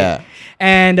legal shit.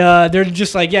 And they're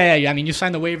just like, yeah. I mean, you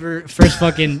sign the waiver, first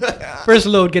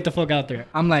load, get the fuck out there.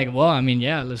 I'm like, well, I mean,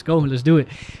 yeah, let's go. Let's do it.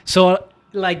 So,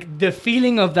 like, the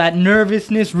feeling of that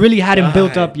nervousness really hadn't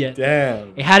built up yet.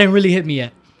 Damn. It hadn't really hit me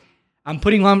yet.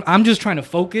 I'm just trying to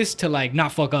focus to, like,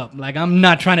 not fuck up. Like, I'm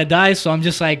not trying to die, so I'm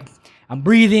just like, I'm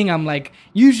breathing. I'm like,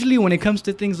 usually when it comes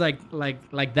to things like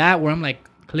that, where I'm like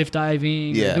cliff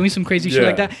diving, doing some crazy shit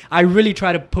like that, I really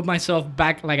try to put myself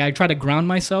back. Like, I try to ground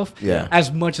myself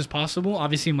as much as possible.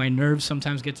 Obviously, my nerves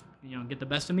sometimes get the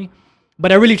best of me,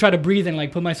 but I really try to breathe and,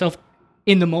 like, put myself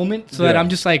in the moment so that I'm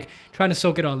just, like, trying to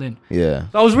soak it all in. Yeah.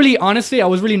 So I was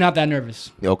really not that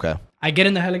nervous. Okay. I get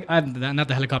in not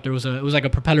the helicopter. It was like a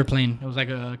propeller plane. It was like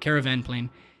a caravan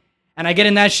plane. And I get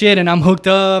in that shit, and I'm hooked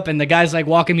up, and the guy's, like,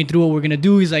 walking me through what we're going to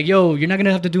do. He's like, yo, you're not going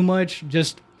to have to do much.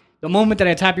 Just the moment that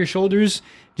I tap your shoulders,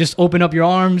 just open up your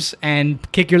arms and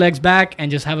kick your legs back and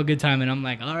just have a good time. And I'm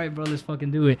like, all right, bro, let's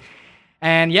fucking do it.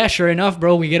 And yeah, sure enough,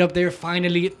 bro, we get up there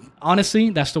finally.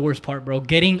 Honestly, that's the worst part, bro.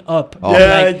 Getting up. Oh,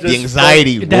 the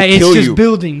anxiety will kill you. It's just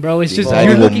building, bro. It's just,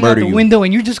 you're looking out the window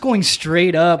and you're just going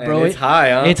straight up, bro. And it's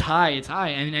high, huh? It's high.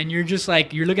 And you're just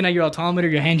like, you're looking at your altimeter,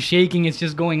 your hand's shaking. It's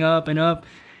just going up and up.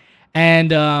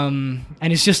 And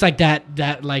it's just like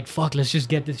that like, fuck, let's just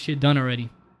get this shit done already.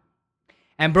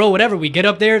 And bro, whatever, we get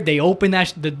up there, they open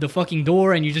the fucking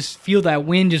door, and you just feel that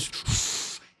wind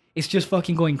it's just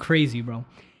fucking going crazy, bro.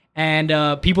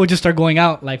 And people just start going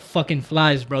out like fucking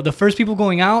flies, bro. The first people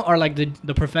going out are like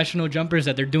the professional jumpers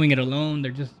that they're doing it alone.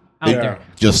 They're just out there,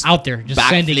 just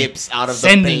sending backflips out of the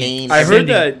plane. I heard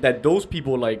that those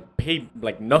people, like, pay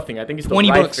like nothing. I think it's the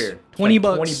ride fare.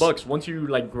 $20 once you,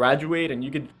 like, graduate, and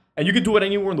you could do it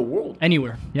anywhere in the world.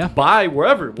 Anywhere, yeah. Buy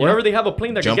wherever they have a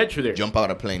plane that can get you there. Jump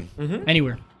out a plane. Mm-hmm.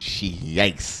 Anywhere.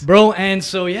 Yikes, bro. And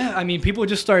so yeah, I mean, people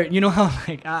just start. You know how,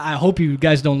 like, I hope you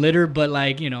guys don't litter, but,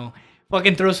 like, you know,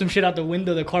 fucking throw some shit out the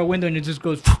window, the car window, and it just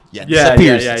goes.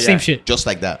 Disappears. Same shit. Just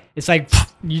like that. It's like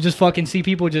you just fucking see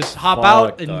people just hop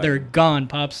out and they're gone,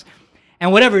 pops.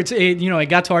 And whatever, it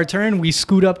got to our turn. We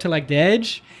scoot up to, like, the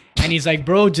edge, and he's like,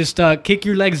 bro, just kick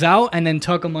your legs out and then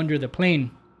tuck them under the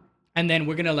plane. And then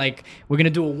we're gonna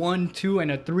do a 1, 2,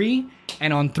 and a 3.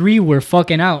 And on 3, we're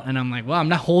fucking out. And I'm like, well, I'm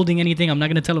not holding anything. I'm not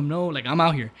gonna tell him no. Like, I'm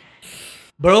out here.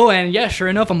 Bro, and yeah, sure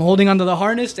enough, I'm holding onto the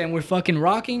harness, and we're fucking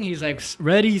rocking. He's like,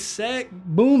 ready, set,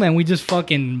 boom, and we just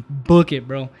fucking book it,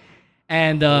 bro.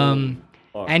 And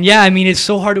and yeah, I mean, it's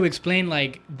so hard to explain,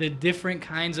 like, the different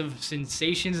kinds of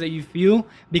sensations that you feel,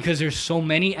 because there's so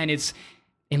many, and it's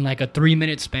in, like, a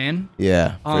 3-minute span.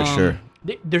 Yeah, for sure.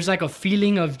 There's, like, a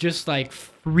feeling of just, like,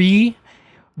 free.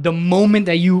 The moment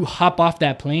that you hop off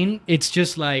that plane, it's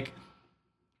just like,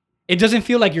 it doesn't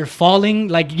feel like you're falling.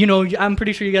 Like, you know, I'm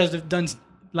pretty sure you guys have done,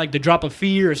 like, the Drop of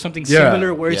Fear or something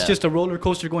similar, where it's just a roller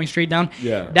coaster going straight down.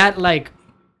 Yeah. That, like,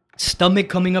 stomach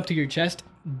coming up to your chest,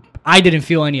 I didn't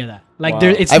feel any of that. Like,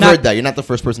 I've heard that. You're not the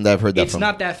first person that I've heard that from. It's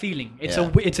not that feeling. It's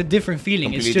a different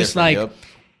feeling. Completely it's just like. Yep.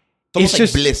 It's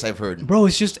almost like bliss, I've heard. Bro,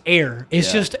 it's just air.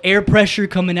 It's just air pressure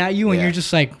coming at you, and you're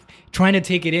just, like, trying to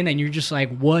take it in, and you're just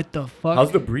like, what the fuck?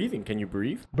 How's the breathing? Can you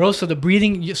breathe? Bro, so the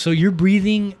breathing, so you're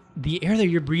breathing, the air that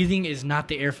you're breathing is not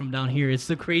the air from down here. It's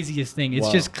the craziest thing.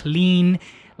 It's just clean,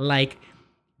 like,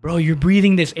 bro, you're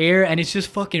breathing this air, and it's just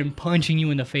fucking punching you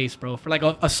in the face, bro. For, like,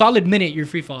 a solid minute, you're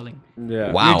free falling.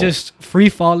 Yeah. Wow. You're just free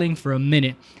falling for a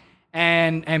minute.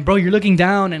 And bro, you're looking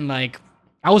down, and, like,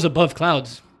 I was above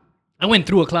clouds. I went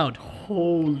through a cloud.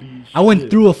 Holy shit. I went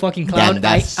through a fucking cloud. Damn,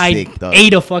 that's I sick, dog.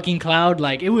 ate a fucking cloud.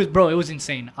 Like it was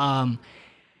insane.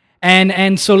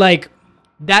 And so like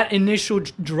that initial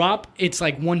drop, it's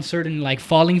like one certain like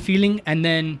falling feeling, and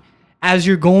then as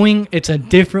you're going, it's a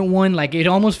different one. Like it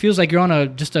almost feels like you're on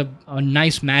a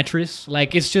nice mattress.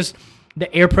 Like it's just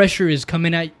the air pressure is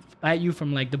coming at you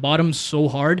from like the bottom so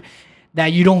hard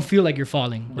that you don't feel like you're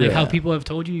falling. Like how people have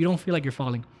told you, you don't feel like you're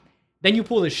falling. Then you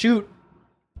pull the chute,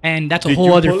 and that's a Did whole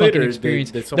you other pull it, fucking or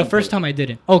experience. did The someone first pull it? time I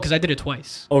didn't. Oh, because I did it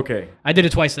twice. Okay. I did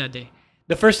it twice that day.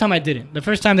 The first time I didn't. The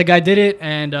first time the guy did it,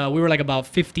 and we were like about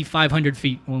 5,500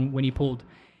 feet when he pulled.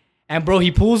 And bro,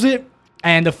 he pulls it,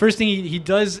 and the first thing he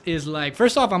does is like,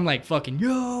 first off, I'm like, fucking,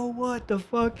 yo, what the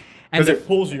fuck? And Because it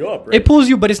pulls you up, right? it pulls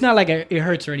you, but it's not like it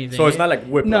hurts or anything. So it's not like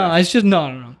whiplash. No, it's just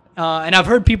no. And I've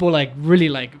heard people like really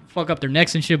like fuck up their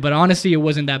necks and shit, but honestly, it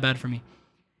wasn't that bad for me.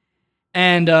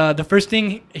 And the first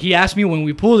thing he asked me when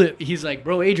we pulled it, he's like,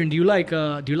 "Bro, Adrian, do you like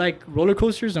roller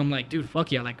coasters?" I'm like, "Dude,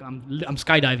 fuck yeah! Like I'm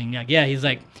skydiving." Like, yeah. He's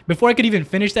like, before I could even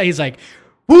finish that, he's like,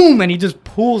 "Boom!" And he just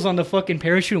pulls on the fucking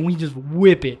parachute, and we just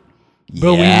whip it,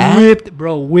 bro. Yeah? We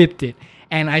whipped it.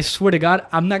 And I swear to God,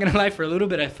 I'm not gonna lie. For a little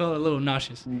bit, I felt a little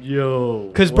nauseous. Yo.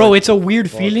 Cause bro, what it's a weird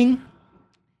fuck? feeling.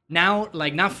 Now,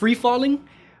 like not free falling,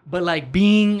 but like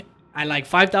being at like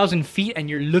 5,000 feet and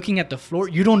you're looking at the floor.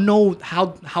 You don't know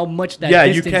how much that. Yeah,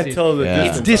 you distance can't is. tell the Yeah.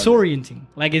 It's distance on it. disorienting.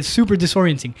 Like it's super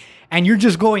disorienting, and you're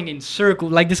just going in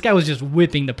circles. Like this guy was just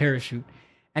whipping the parachute,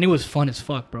 and it was fun as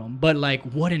fuck, bro. But like,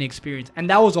 what an experience! And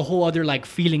that was a whole other like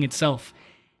feeling itself.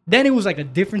 Then it was like a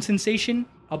different sensation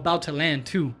about to land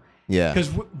too. Yeah. Because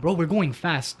bro, we're going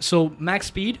fast. So max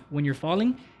speed when you're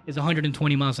falling is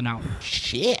 120 miles an hour.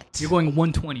 Shit. You're going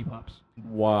 120 pops.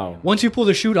 Wow. Once you pull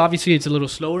the chute, obviously it's a little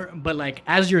slower, but like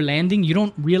as you're landing, you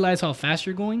don't realize how fast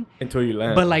you're going. Until you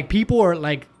land. But like people are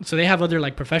like, so they have other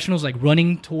like professionals like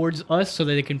running towards us so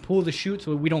that they can pull the chute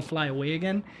so we don't fly away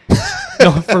again.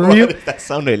 No, for real. That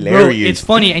sounded Bro, hilarious. it's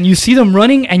funny, and you see them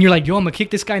running, and you're like, "Yo, I'm gonna kick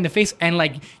this guy in the face," and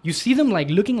like you see them like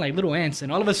looking like little ants,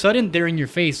 and all of a sudden they're in your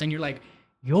face, and you're like,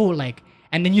 "Yo," like,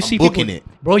 and then you see booking people,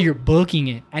 it. bro, you're booking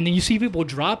it, and then you see people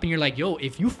drop, and you're like, "Yo,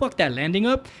 if you fuck that landing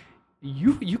up,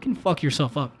 you can fuck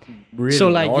yourself up." Really So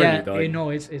like, gnarly, yeah, dog. you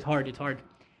know, it's hard.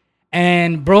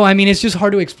 And bro, I mean, it's just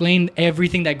hard to explain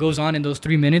everything that goes on in those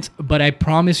 3 minutes, but I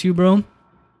promise you, bro,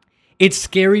 it's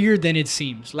scarier than it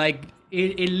seems. Like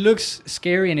it looks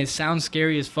scary and it sounds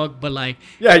scary as fuck, but like,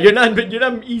 Yeah, you're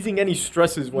not easing any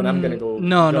stresses when I'm gonna go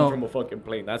no, jump no. from a fucking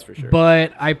plane. That's for sure.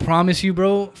 but I promise you,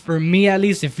 bro, for me at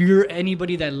least, if you're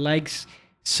anybody that likes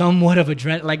somewhat of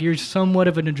like you're somewhat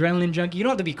of an adrenaline junkie, you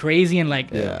don't have to be crazy and like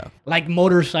like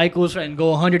motorcycles and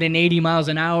go 180 miles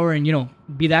an hour and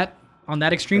be that on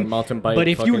that extreme. Or mountain bike, But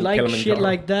if you fucking like shit Kilimanjaro.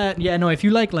 like that, yeah, no, if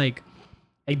you like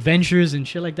adventures and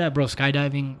shit like that, bro,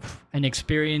 skydiving, an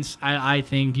experience, I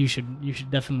think you should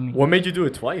definitely. What made you do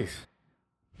it twice?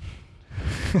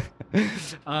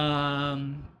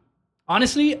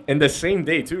 Honestly, In the same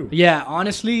day too. yeah,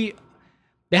 honestly,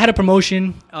 they had a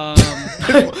promotion.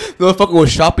 The motherfucker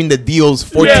was shopping the deals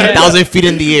 14,000 feet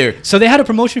in the air. So they had a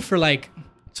promotion for like,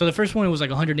 so the first one it was like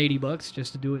 $180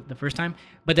 just to do it the first time.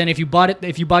 But then if you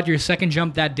bought your second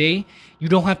jump that day, you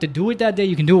don't have to do it that day.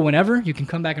 You can do it whenever. You can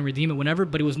come back and redeem it whenever.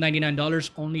 But it was $99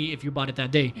 only if you bought it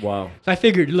that day. Wow. So I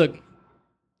figured, look,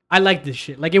 I like this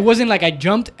shit. Like it wasn't like I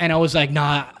jumped and I was like,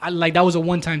 nah, like that was a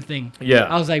one-time thing. Yeah.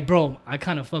 I was like, bro, I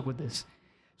kind of fuck with this.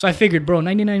 So I figured, bro,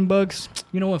 $99.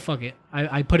 You know what? Fuck it.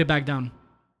 I put it back down.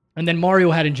 And then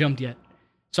Mario hadn't jumped yet.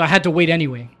 So I had to wait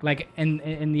anyway, like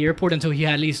in the airport until he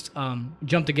had at least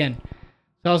jumped again.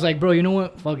 So I was like, bro, you know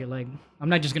what? Fuck it. Like, I'm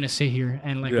not just going to sit here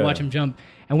and like Yeah. watch him jump.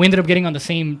 And we ended up getting on the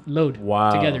same load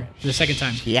Wow. together the second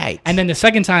time. Yikes. And then the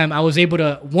second time I was able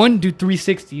to, do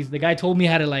 360s. The guy told me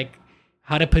how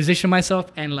to position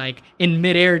myself and like in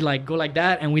midair, like go like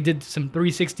that. And we did some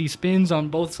 360 spins on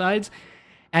both sides.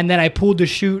 And then I pulled the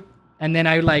chute. And then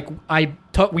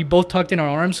we both tucked in our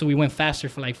arms, so we went faster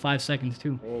for like 5 seconds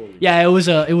too. Yeah, it was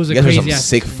a You guys are crazy some ass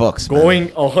sick experience. fucks, man. Going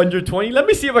 120. Let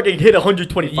me see if I can hit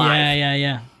 125.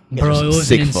 Yeah. You guys Bro, are it some was an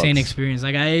sick insane fucks. experience.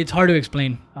 Like it's hard to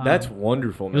explain. That's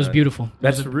wonderful, man. it was beautiful.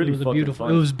 That's it was really it was a fucking beautiful.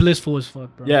 fun. It was blissful as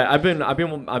fuck, bro. Yeah, I've been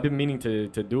meaning to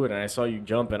do it, and I saw you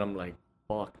jump, and I'm like,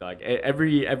 fuck, dog.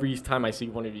 Every time I see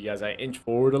one of you guys, I inch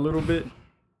forward a little bit.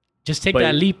 Just take But-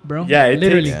 that leap, bro. Yeah,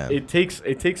 literally. takes-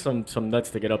 it takes some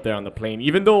nuts to get up there on the plane.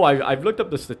 Even though I've looked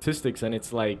up the statistics, and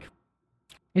it's like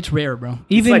It's rare, bro.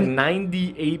 it's like Even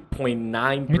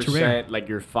 98.9%. Like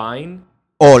you're fine.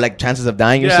 Oh, like chances of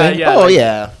dying, you're Yeah, saying? yeah, Oh, like-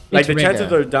 yeah. Like It's the rare.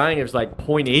 chances of dying is like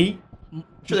 0.8.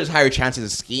 I'm sure there's higher chances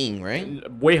of skiing,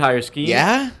 right? Way higher skiing.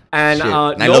 Yeah. And Shit.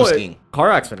 And I no, love skiing.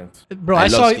 car accidents. Bro, I I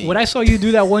love saw skiing. when I saw you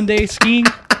do that one day skiing.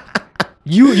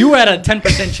 You were at a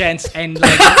 10% chance and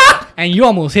and you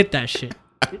almost hit that shit.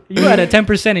 You had a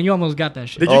 10% and you almost got that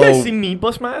shit. Did you guys Oh. see me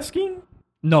bust my ass skiing?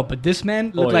 No, but this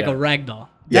man looked Oh, like yeah. a rag doll.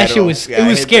 Yeah, That shit no, was yeah, it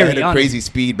was I scary. hit a honestly. crazy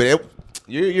speed, but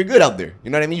you're good out there. You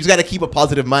know what I mean? You just gotta keep a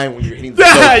positive mind when you're hitting the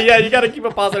Yeah, slope. yeah. You gotta keep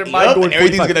a positive mind Yup, going. and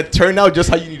everything's 45. gonna turn out just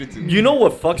how you need it to. You know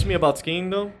what fucks me about skiing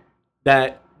though?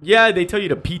 That they tell you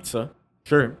to pizza.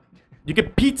 Sure. You can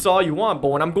pizza all you want, but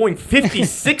when I'm going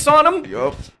 56 on them,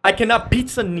 Yup. I cannot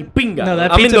pizza ni pinga. No,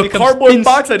 that I'm in pizza the becomes cardboard thin,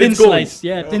 box and thin it's going. slice.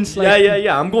 Yeah, thin slice.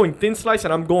 Yeah. I'm going thin slice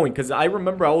and I'm going because I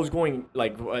remember I was going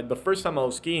like the first time I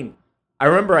was skiing. I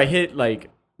remember I hit like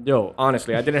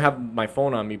honestly, I didn't have my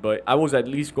phone on me, but I was at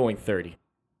least going 30,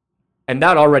 and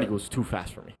that already was too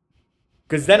fast for me.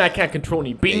 Because then I can't control ni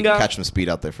Yeah, you can pinga. catch some speed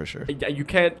out there for sure. You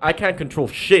can't. I can't control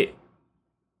shit.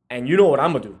 And you know what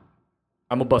I'm gonna do?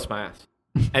 I'm gonna bust my ass.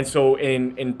 And so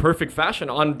in perfect fashion,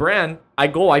 on brand, I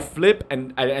flip,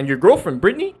 and your girlfriend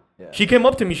Brittany, she came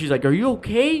up to me. She's like, "Are you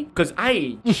okay?" Because I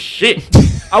ate shit.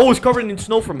 I was covered in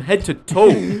snow from head to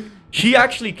toe. She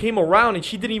actually came around and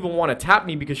she didn't even want to tap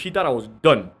me because she thought I was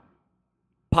done.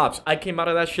 Pops, I came out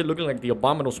of that shit looking like the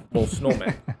abominable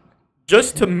snowman.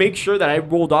 Just to make sure that I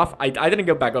rolled off, I didn't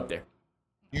get back up there.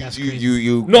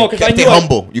 You No, 'cause I kept knew it I-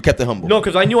 humble. You kept it humble. No,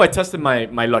 because I knew I tested my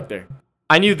luck there.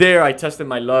 I knew there I tested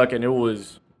my luck, and it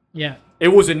was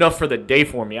enough for the day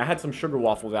for me. I had some sugar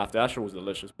waffles after. That shit was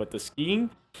delicious. But the skiing,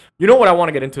 you know what? I want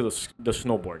to get into the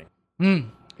snowboarding.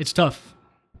 It's tough.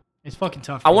 It's fucking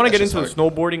tough. I want to That's get just into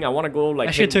the snowboarding. I want to go like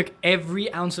that shit hit- took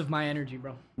every ounce of my energy,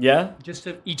 bro. Yeah. Just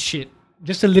to eat shit.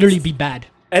 Just to literally be bad.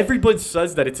 Everybody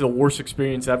says that it's the worst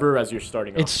experience ever as you're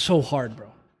starting off. It's so hard, bro.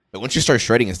 But once you start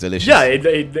shredding, it's delicious. Yeah,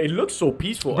 it looks so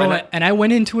peaceful. Bro, And and I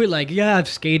went into it like, yeah, I've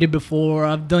skated before.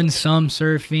 I've done some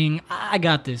surfing. I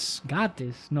got this.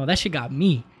 No, that shit got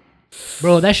me.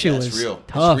 Bro, that shit That's was real.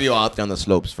 tough. It's real out there on the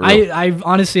slopes. For real. I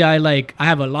honestly, I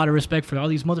have a lot of respect for all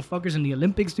these motherfuckers in the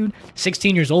Olympics, dude.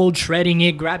 16 years old, shredding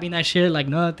it, grabbing that shit like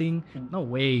nothing. No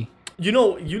way. you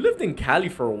know, you lived in Cali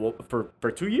for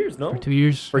 2 years, no? For 2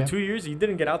 years. For yeah. 2 years, you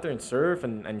didn't get out there and surf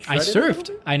and I shred it a little surfed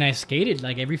bit? and I skated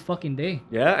like every fucking day.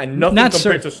 Yeah, and nothing Not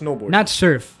compared surf. to snowboarding. Not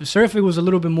surf. Surf, it was a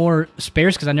little bit more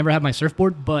sparse because I never had my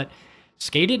surfboard, but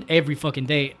skated every fucking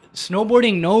day.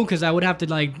 Snowboarding, no, because I would have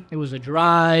to it was a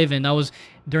drive and that was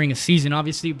during a season,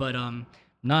 obviously. But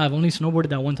nah, I've only snowboarded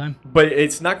that one time. But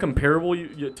it's not comparable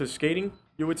to skating,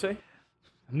 you would say?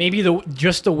 Maybe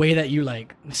just the way that you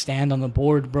stand on the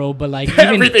board, bro. But even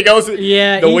Everything else,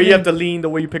 yeah, the way you even- have to lean, the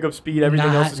way you pick up speed, everything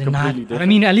else is completely different. I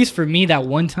mean, at least for me, that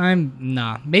one time,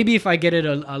 nah. Maybe if I get it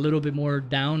a little bit more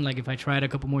down, like if I try it a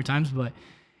couple more times, but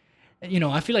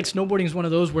I feel like snowboarding is one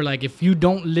of those where if you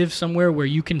don't live somewhere where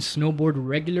you can snowboard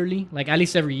regularly, like at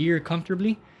least every year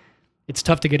comfortably, it's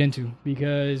tough to get into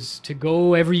because to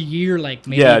go every year,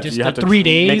 maybe just you have to 3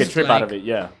 days, make a trip out of it.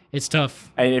 Yeah, it's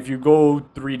tough. and if you go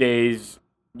 3 days,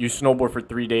 you snowboard for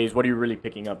 3 days. What are you really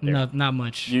picking up there? Not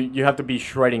much. You have to be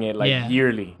shredding it Yeah.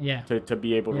 yearly. Yeah. To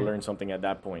be able to Yeah. learn something at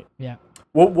that point. Yeah.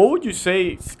 What would you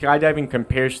say skydiving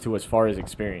compares to as far as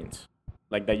experience,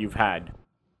 that you've had?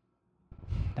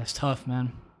 That's tough,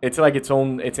 man. It's in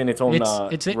its own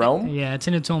realm. Yeah, it's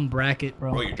in its own bracket,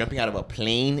 bro. Bro, you're jumping out of a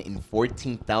plane in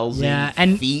 14,000 Yeah,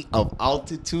 and- feet of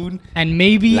altitude. And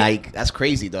maybe That's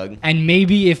crazy, Doug. And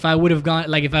maybe if I would have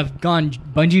gone, if I've gone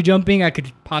bungee jumping, I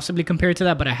could possibly compare it to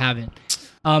that, but I haven't.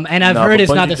 And I've No, heard but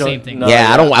it's not bungee the same jump- thing. no.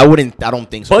 Yeah, I don't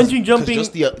think so. Bungee 'Cause jumping-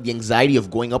 just the anxiety of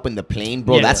going up in the plane,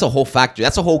 bro. Yeah. That's a whole factor.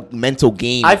 That's a whole mental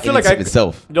game. I feel in like its of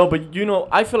itself. No, but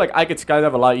I feel like I could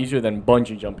skydive a lot easier than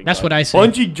bungee jumping. That's does. what I say.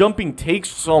 Bungee jumping takes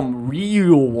some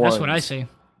real ones. That's what I say.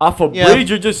 Off a Yeah. bridge,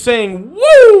 you're just saying,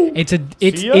 "Woo!" It's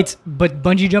ya? but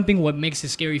bungee jumping, what makes it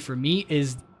scary for me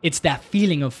is it's that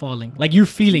feeling of falling. You're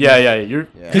feeling Yeah, it. yeah, you're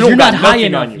Because don't you're not got high nothing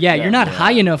enough. on you. Yeah, you're not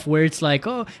high enough where it's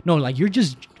oh, no, you're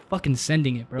just fucking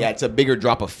sending it, bro. Yeah, it's a bigger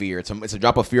drop of fear. It's a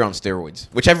drop of fear on steroids,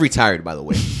 which I've retired, by the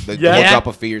way. The Yeah. whole Yeah. drop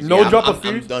of fears. No yeah, drop I'm of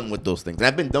fears? I'm done with those things, and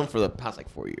I've been done for the past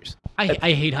 4 years.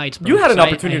 I hate heights, bro. You had an So I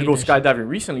opportunity to hate go that shit. skydiving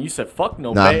recently. You said, "Fuck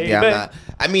no, Nah, baby." yeah, I'm not.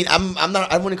 I mean, I'm not.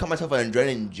 I wouldn't call myself an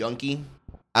adrenaline junkie.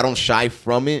 I don't shy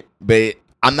from it, but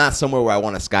I'm not somewhere where I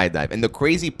want to skydive. And the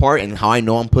crazy part, and how I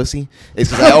know I'm pussy, is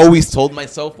because I always told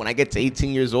myself when I get to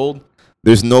 18 years old,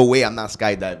 there's no way I'm not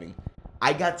skydiving.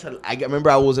 I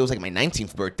remember it was my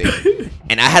 19th birthday,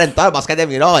 and I hadn't thought about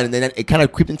skydiving at all, and then it kind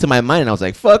of creeped into my mind, and I was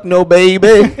like, "Fuck no,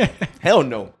 baby, hell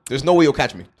no, there's no way you'll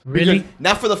catch me." Really? Because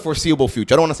not for the foreseeable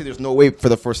future. I don't want to say there's no way for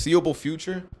the foreseeable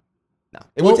future. No.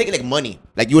 It would take like money.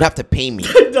 Like you would have to pay me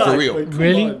for real.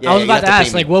 Really? on. Yeah, I was you about have to to pay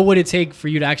ask, me. like, what would it take for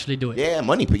you to actually do it? Yeah,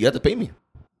 money, but you have to pay me.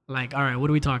 Like, all right, what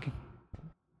are we talking?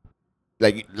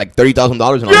 Like $30,000 and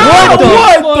all Yeah,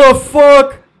 that. what the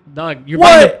fuck? Dog, you're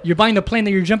What? buying the plane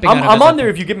that you're jumping I'm, out of. I'm at that on there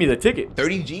point. if you give me the ticket.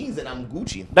 30 G's and I'm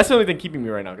Gucci. That's the only thing keeping me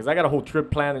right now because I got a whole trip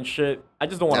plan and shit. I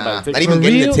just don't want to buy Nah, the ticket. not even For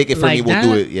getting the real? ticket for me Like will do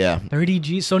that? it. Yeah. 30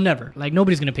 G's, so never. Like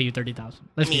nobody's gonna pay you 30,000. I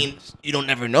Let's be mean, honest. you don't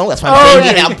never know. That's why Oh, I'm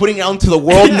saying yeah. I'm putting it out to the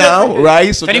world now,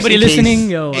 right? So If just anybody in case listening,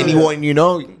 yo, anyone, you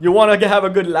know, You want to have a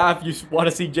good laugh. You want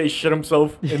to see Jay shit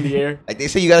himself in the air. like they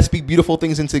say, you gotta speak beautiful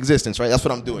things into existence, right? That's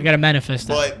what I'm You doing. gotta manifest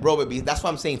that. But bro, that's what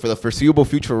I'm saying. For the foreseeable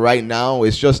future, right now,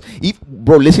 it's just,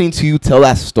 bro. Listening to you tell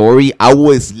that story, I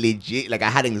was legit like I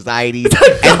had anxiety,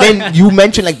 and then you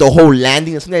mentioned like the whole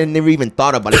landing and something I never even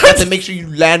thought about. Like, you have to make sure you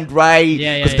land right.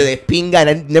 Yeah. The pinga, and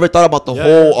I never thought about the Yeah.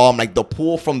 whole like the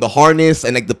pull from the harness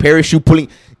and like the parachute pulling.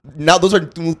 Now those are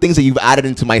new things that you've added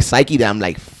into my psyche that I'm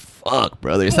like, fuck,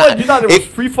 brother. It's What? not. You thought it was it-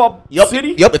 free fall Yep,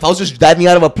 city? Yep. If I was just diving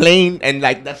out of a plane and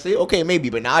like that's it, okay, maybe.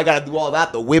 But now I gotta do all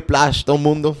that, the whiplash, todo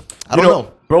mundo. I don't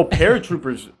know. Bro,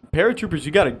 paratroopers,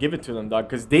 you gotta give it to them, dog,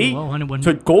 because they Well, 100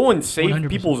 to go and save 100%.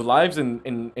 people's lives and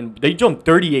they jump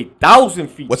 38,000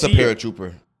 feet. What's a See,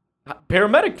 paratrooper?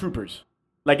 Paramedic troopers,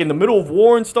 like in the middle of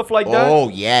war and stuff like that. Oh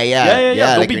yeah.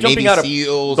 They'll Like be your jumping Navy out of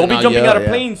SEALs they'll and be all- jumping yeah, out of yeah.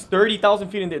 planes 30,000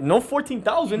 feet in the no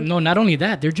 14,000. No, not only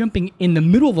that, they're jumping in the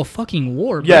middle of a fucking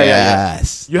war. Yeah, bro.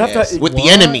 Yes. You have to- yes. With the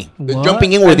What? enemy. What?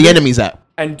 Jumping in where And the then- enemy's at.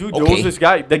 And dude, there Okay. was this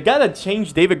guy, the guy that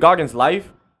changed David Goggins'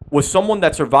 life was someone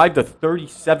that survived a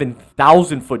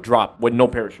 37,000 foot drop with no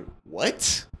parachute.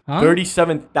 What? Huh?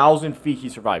 37,000 feet he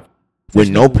survived. With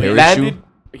no parachute. Landed,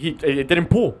 it didn't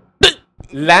pull.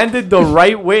 Landed the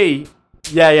right way.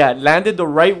 Yeah, landed the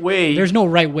right way. There's no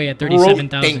right way at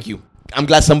 37,000. Thank you. I'm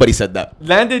glad somebody said that.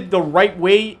 Landed the right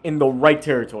way in the right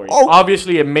territory. Oh.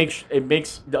 Obviously, it makes a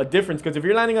difference because if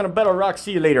you're landing on a bed of rock,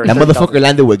 see you later. That motherfucker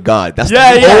landed with God. That's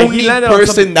Yeah, the yeah, he only landed on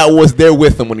person something- that was there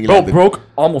with him when he Bro landed. broke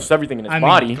almost everything in his I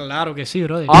body. mean, claro que sí,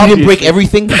 brother. He didn't break obviously.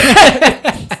 everything?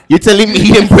 You're telling me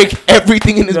he didn't break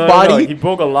everything in his No, body? he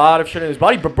broke a lot of shit in his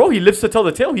body. But bro, he lives to tell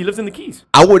the tale. He lives in the Keys.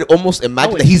 I would almost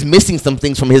imagine Oh, that he's missing some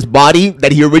things from his body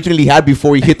that he originally had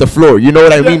before he hit the floor. You know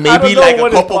what I mean? I don't Maybe know like a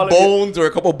what his couple body is. bones or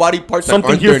a couple body parts. that Something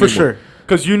aren't here there for anymore. sure.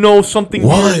 Because you know something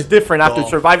What here is different after the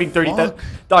surviving 30. fuck?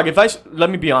 Dog, let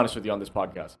me be honest with you on this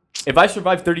podcast. If I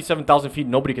survive 37,000 feet,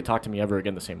 nobody could talk to me ever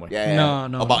again the same way. Yeah,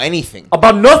 No. About anything.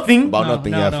 About nothing. About No,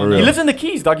 nothing, no, yeah, no, for no. real. He lives in the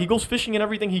Keys, dog. He goes fishing and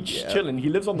everything. He's just chilling. He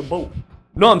lives on the boat.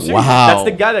 No, I'm serious. Wow. That's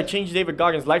the guy that changed David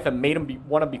Goggins' life and made him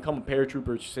want to become a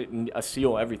paratrooper, a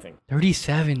SEAL, everything.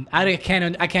 37. I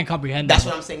can't comprehend That's that.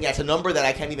 what I'm saying. Yeah, it's a number that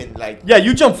I can't even like. Yeah,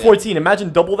 you jump 14.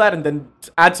 Imagine double that and then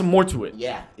add some more to it.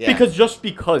 Yeah. Because.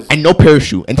 And no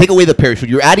parachute. And take away the parachute.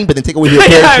 You're adding, but then take away the Yeah,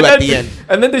 parachute and at then- the end.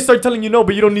 And then they start telling you, no,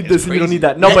 but you don't need this and you don't need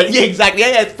that. No, Yeah, but yeah, exactly.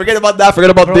 Yeah. Forget about that. Forget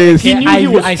about Bro, this. He knew he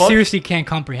was I fucked. seriously can't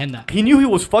comprehend that. he knew he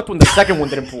was fucked when the second one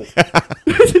didn't pull.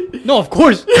 No, of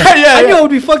course. yeah, I knew yeah. I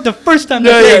would be fucked the first time.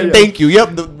 Yeah, that yeah, happened. yeah. Thank you.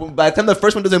 Yep. By the time the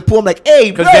first one doesn't pull, I'm like,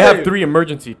 hey, Because brother. they have 3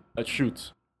 emergency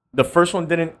shoots. The first one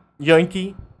didn't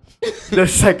yoinky. The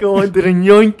second one didn't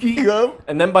yoinky.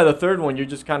 And then by the third one, you're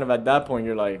just kind of at that point,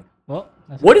 you're like, Well,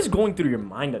 that's what is going through your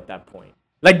mind at that point?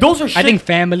 Like, those are shit. I think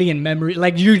family and memory,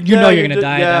 like you Yeah, know you're gonna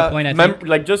die at yeah, that point. I think.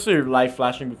 like, just your life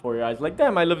flashing before your eyes. Like,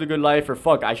 damn, I lived a good life, or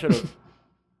fuck, I should have.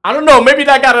 I don't know. Maybe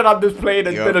that got it on this plane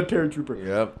and Yep. been a paratrooper.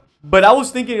 Yep. But I was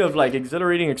thinking of like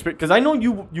exhilarating experience because I know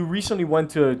you recently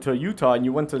went to Utah and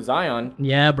you went to Zion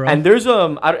Yeah, bro. and there's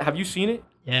have you seen it?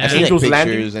 yeah. I've seen like Angels pictures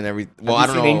Landing? and everything. Well, Have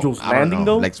I you don't seen know. Angels I don't Landing, know,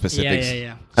 though? like yeah, specifics. yeah,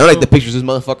 yeah. I don't like So- the pictures this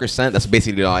motherfucker sent. That's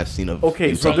basically all I've seen of.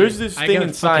 Okay, so Utah. there's this I thing get in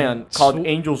a Zion fucking called sw-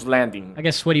 Angels Landing, I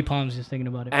get sweaty palms just thinking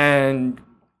about it. and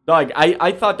dog,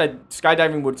 I thought that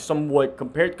skydiving would somewhat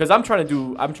compare because I'm trying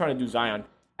to do Zion.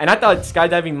 And I thought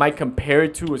skydiving might compare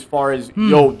it to as far as,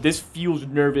 yo, this feels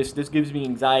nervous. This gives me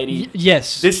anxiety.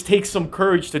 Yes. This takes some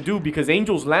courage to do because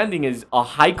Angels Landing is a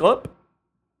hike up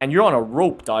and you're on a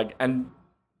rope, dog. And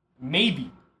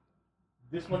maybe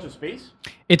this much of space.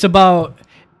 It's about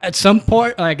at some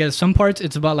part, like at some parts,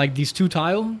 it's about like these 2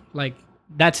 tile, like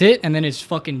that's it, and then it's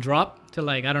fucking drop to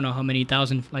like I don't know how many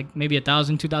thousand, like maybe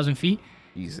 1,000, 2,000 feet.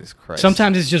 Jesus Christ.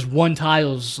 Sometimes it's just 1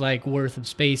 tile's like worth of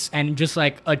space, and just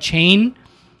like a chain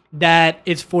that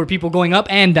it's for people going up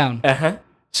and down. Uh-huh.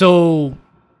 So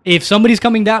if somebody's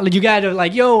coming down, like you gotta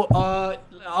like, yo,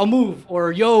 I'll move,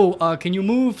 or yo, can you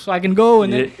move so I can go?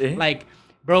 And then Yeah. like,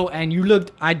 bro, and you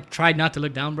looked. I tried not to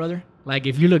look down, brother. Like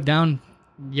if you look down,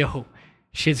 yo,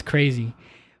 shit's crazy.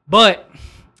 But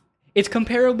it's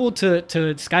comparable to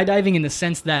skydiving in the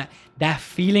sense that that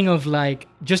feeling of like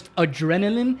just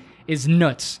adrenaline is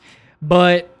nuts.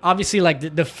 But obviously,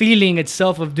 like the feeling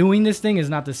itself of doing this thing is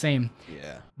not the same.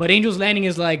 Yeah. But Angels Landing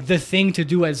is like the thing to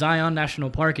do at Zion National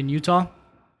Park in Utah.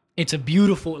 It's a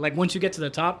beautiful, like once you get to the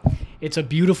top, it's a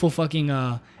beautiful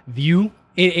fucking view.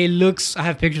 It looks, I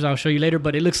have pictures I'll show you later,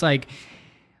 but it looks like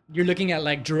you're looking at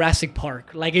like Jurassic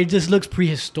Park. Like it just looks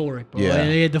prehistoric, bro.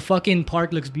 Yeah. The fucking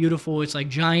park looks beautiful. It's like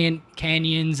giant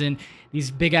canyons and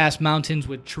these big ass mountains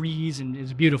with trees, and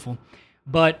it's beautiful.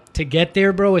 But to get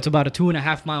there, bro, it's about a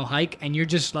 2.5 mile hike, and you're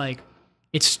just like,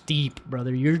 it's steep,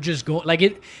 brother. You're just going like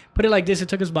it. Put it like this: it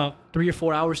took us about 3 or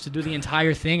 4 hours to do the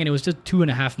entire thing, and it was just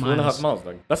 2.5 miles. 2.5 miles,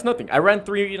 like that's nothing. I ran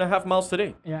 3.5 miles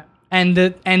today. Yeah, and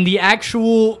the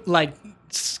actual like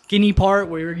skinny part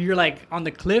where you're like on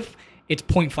the cliff, it's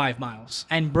 0.5 miles,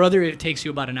 and brother, it takes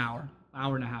you about an hour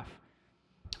and a half.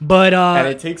 But And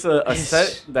it takes a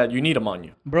set that you need them on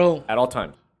you, bro, at all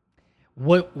times.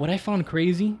 what I found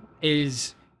crazy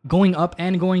is going up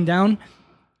and going down.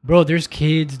 Bro, there's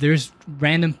kids, there's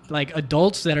random like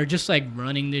adults that are just like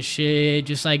running this shit,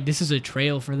 just like this is a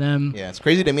trail for them. Yeah, it's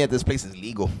crazy to me that this place is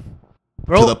legal.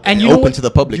 Bro, to the- and you open know what, to the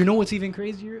public. You know what's even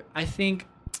crazier? I think,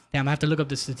 damn, I have to look up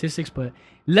the statistics, but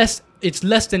it's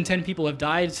less than 10 people have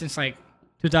died since like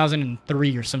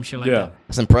 2003 or some shit like that.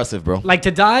 That's impressive, bro. Like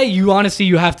to die, you honestly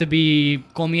you have to be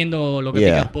comiendo lo que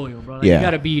Yeah. pica el pollo, bro. Like, Yeah. You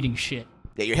gotta be eating shit.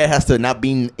 Yeah, your head has to not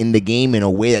be in the game in a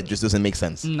way that just doesn't make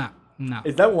sense. Nah.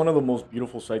 Is that one of the most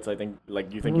beautiful sights? I think,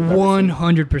 like you think. You've ever seen?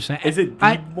 100%. Is it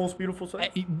the most beautiful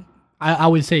sight? I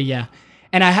would say yeah,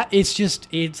 and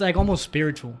it's like almost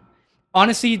spiritual.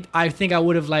 Honestly, I think I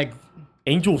would have like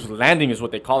Angel's Landing is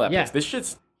what they call that Yeah. place. This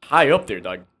shit's high up there,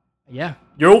 dog. yeah.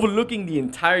 You're overlooking the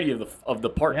entirety of the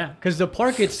park. Yeah, because the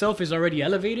park itself is already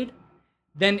elevated.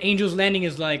 Then Angel's Landing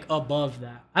is like above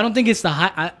that. I don't think it's the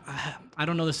high. I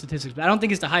don't know the statistics, but I don't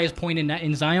think it's the highest point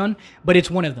in Zion. But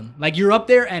it's one of them. Like you're up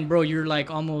there, and bro, you're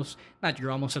like almost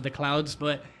you're almost at the clouds,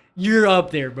 but you're up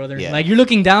there, brother. Yeah. Like you're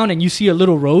looking down, and you see a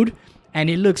little road, and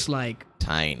it looks like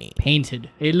Tiny. painted.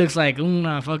 It looks like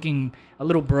fucking a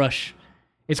little brush.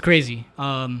 It's crazy.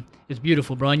 It's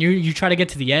beautiful, bro. And you try to get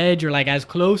to the edge or like as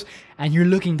close, and you're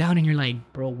looking down, and you're like,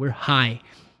 bro, we're high.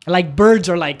 Like birds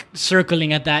are like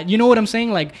circling at that. You know what I'm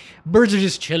saying? Like birds are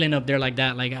just chilling up there like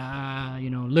that, like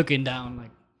looking down.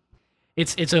 Like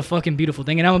it's a fucking beautiful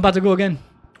thing. And I'm about to go again.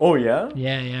 Oh yeah.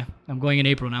 Yeah. I'm going in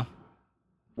April now.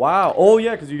 Wow. Oh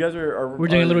yeah, because you guys are We're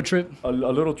doing a little trip, a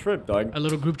little trip, dog. a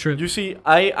little group trip. You see,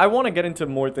 I want to get into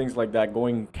more things like that,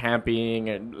 going camping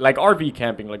and like RV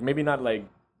camping, like maybe not like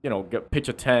pitch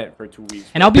a tent for 2 weeks.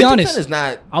 And I'll be Pitch a honest. tent is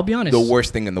not I'll be honest. the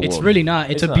worst thing in the It's world. really not.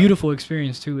 It's It's a not. beautiful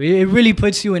experience too. It really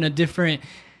puts you in a different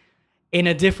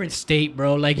state,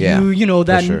 bro. Like Yeah,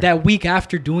 that for sure. that week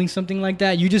after doing something like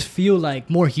that, you just feel like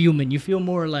more human. You feel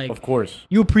more like Of course.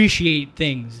 you appreciate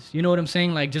things. You know what I'm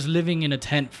saying? Like just living in a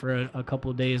tent for a couple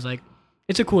of days, like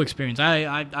it's a cool experience.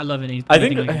 I love it.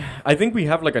 I think we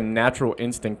have like a natural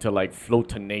instinct to like float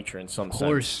to nature in some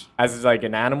course. sense. As like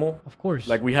an animal, Of course.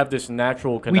 like we have this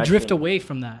natural we connection. drift away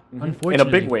from that, in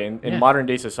unfortunately. a big way in Yeah. modern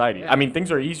day society. Yeah. I mean, things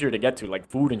are easier to get to, like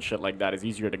food and shit like that is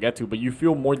easier to get to, but you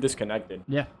feel more disconnected.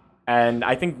 Yeah. And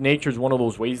I think nature is one of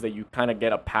those ways that you kind of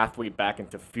get a pathway back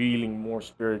into feeling more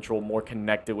spiritual, more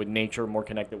connected with nature, more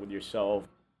connected with yourself,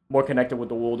 more connected with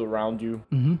the world around you.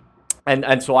 Mm-hmm.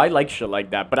 And so I like shit like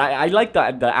that. But I like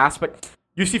the aspect.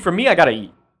 You see, for me, I gotta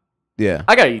eat. Yeah.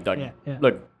 I gotta eat, Doug. Yeah.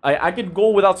 Look, I could go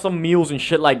without some meals and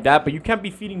shit like that, but you can't be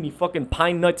feeding me fucking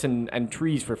pine nuts and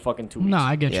trees for fucking 2 weeks. No,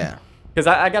 I get you. Yeah. Because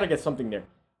I gotta get something there.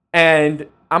 And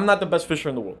I'm not the best fisher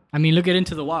in the world. I mean, look at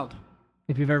Into the Wild.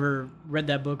 If you've ever read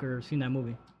that book or seen that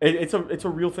movie. It's a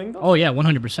real thing, though? Oh yeah,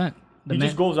 100%. He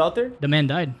just goes out there? The man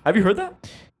died. Have you heard that?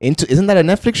 Isn't that a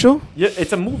Netflix show? Yeah,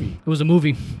 it's a movie. It was a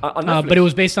movie, On but Netflix. it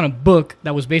was based on a book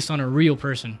that was based on a real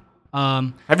person.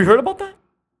 Have you heard about that?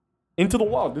 Into the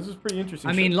Wild. This is pretty interesting.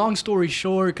 I shit. mean, long story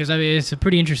short, because it's a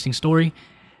pretty interesting story.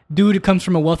 Dude comes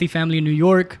from a wealthy family in New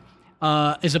York.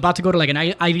 Is about to go to like an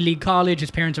Ivy League college.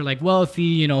 His parents are like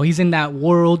wealthy. He's in that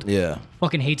world. Yeah.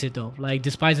 Fucking hates it though. Like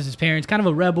despises his parents. Kind of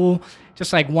a rebel.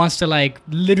 Just like wants to like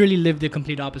literally live the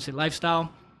complete opposite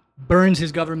lifestyle. Burns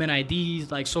his government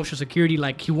IDs, like Social Security.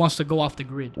 Like he wants to go off the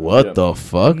grid. What Yeah. the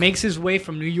fuck? Makes his way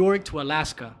from New York to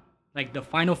Alaska. Like the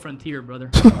final frontier, brother.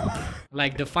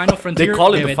 Like the final they frontier.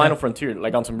 call it de the verdad. final frontier,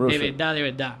 like on some real De shit. verdad, de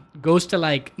verdad. Goes to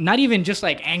like not even just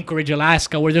like Anchorage,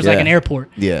 Alaska, where there's like Yeah. an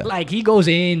airport. Yeah. Like he goes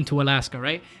into Alaska,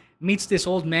 right? Meets this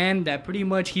old man that pretty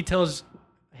much he tells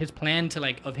his plan to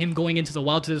like of him going into the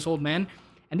wild to this old man.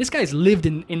 And this guy's lived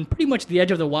in pretty much the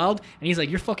edge of the wild, and he's like,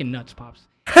 "You're fucking nuts, pops."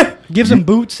 Gives him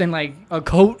boots and like a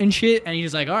coat and shit, and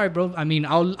he's like, "All right, bro. I mean,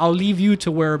 I'll leave you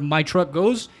to where my truck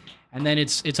goes, and then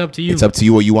it's up to you. It's up to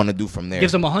you what you want to do from there.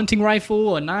 Gives him a hunting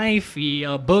rifle, a knife,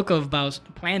 a book about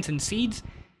plants and seeds,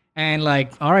 and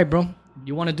like, all right, bro,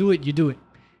 you want to do it, you do it.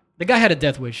 The guy had a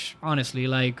death wish, honestly.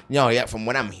 Like, yeah, from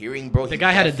what I'm hearing, bro, the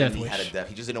guy had a death wish.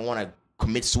 He just didn't want to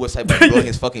commit suicide by blowing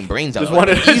his fucking brains out. Just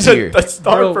wanted to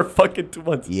starve Bro. for fucking 2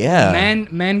 months. Yeah.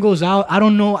 Man goes out. I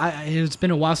don't know. It's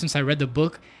been a while since I read the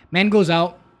book. Man goes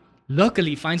out.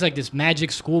 Luckily, finds like this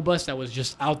magic school bus that was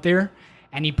just out there,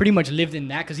 and he pretty much lived in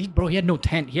that because he had no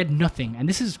tent, he had nothing, and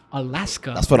this is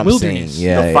Alaska. That's what I'm wilderness. saying.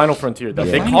 Yeah. The final frontier. They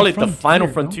final call it the final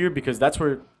frontier, frontier because that's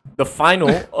where the final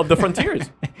of the frontiers.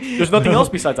 There's nothing else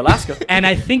besides Alaska. And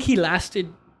I think he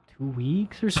lasted 2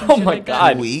 weeks or Oh something. my like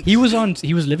God. that. Weeks? He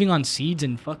was living on seeds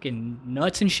and fucking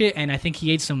nuts and shit, and I think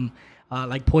he ate some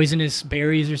like poisonous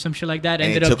berries or some shit like that.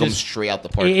 And it took him straight out the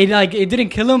park. It didn't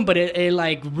kill him, but it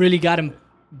like really got him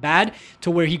bad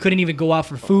to where he couldn't even go out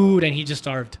for food, and he just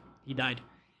starved. He died.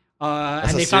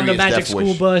 And a they found the serious magic death school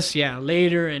wish. bus,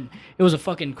 later, and it was a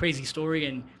fucking crazy story,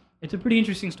 and it's a pretty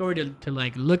interesting story to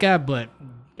like look at, but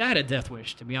I had a death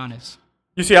wish, to be honest.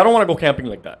 You see, I don't want to go camping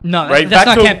like that. No, right? that's back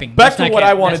not to, camping. Back That's to not what I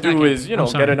camping. want That's to not do is, camping. you know, I'm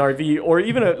sorry. get an RV or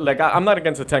even I'm not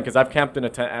against a tent because I've camped in a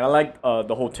tent and I like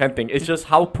the whole tent thing. It's just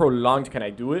how prolonged can I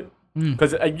do it?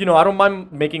 Because you know, I don't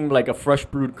mind making like a fresh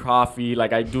brewed coffee.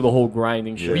 Like I do the whole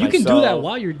grinding shit. You can do myself. that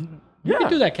while you Yeah. can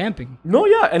do that camping. No,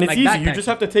 yeah, and it's Like easy. You backpacking. just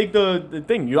have to take the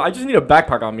thing. I just need a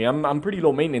backpack on me. I'm pretty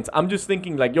low maintenance. I'm just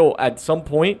thinking like, yo, at some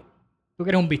point, Tú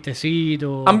quieres un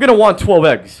bistecito. I'm gonna want 12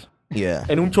 eggs Yeah.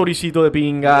 and un choricito de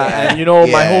pinga and you know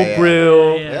my Yeah, whole yeah.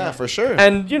 grill. Yeah, for sure.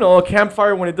 And you know, a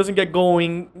campfire when it doesn't get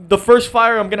going. The first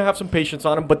fire, I'm gonna have some patience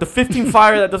on it. But the 15th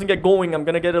fire that doesn't get going, I'm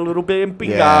gonna get a little bit pingao.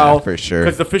 Yeah, for sure.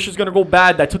 Because the fish is gonna go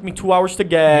bad. That took me 2 hours to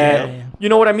get. Yeah. You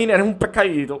know what I mean? And un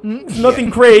pescadito. It's nothing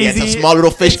crazy. Yeah, it's a small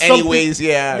little fish It's something- anyways,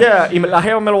 yeah. Yeah, y la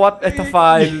jeva me lo va a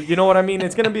estafar. You know what I mean?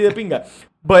 It's gonna be the pinga.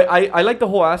 But I like the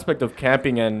whole aspect of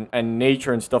camping and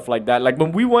nature and stuff like that. Like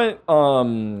when we went,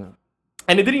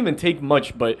 and it didn't even take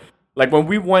much, but like when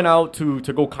we went out to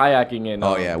go kayaking in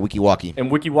Oh, yeah. Wiki Walkie. in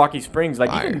Wikiwaki Springs, like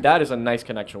Fire. even that is a nice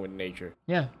connection with nature.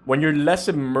 Yeah. When you're less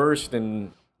immersed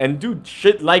in and dude,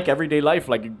 shit like everyday life,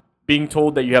 like being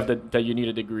told that you have that you need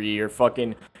a degree or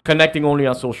fucking connecting only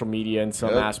on social media in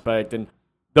some Yep. aspect, and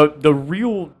the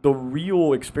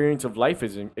real experience of life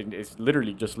is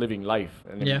literally just living life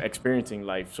and Yeah. experiencing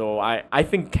life. So I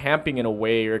think camping in a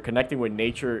way or connecting with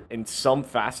nature in some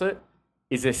facet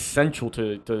is essential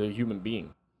to the human being.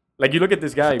 Like you look at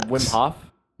this guy Wim Hof.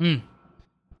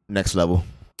 Next level.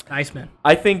 Iceman.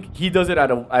 I think he does it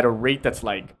at a rate that's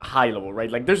like high level,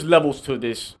 right? Like there's levels to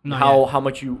this, No, how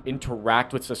much you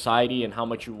interact with society and how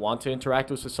much you want to interact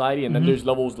with society, and then there's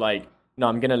levels like, no,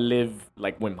 I'm gonna live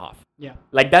like Wim Hof. Yeah.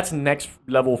 Like that's next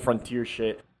level frontier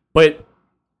shit. But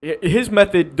his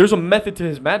method, there's a method to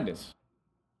his madness,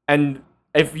 and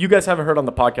if you guys haven't heard on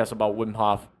the podcast about Wim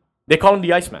Hof, they call him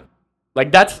the Iceman.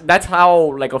 Like that's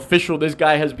how like official this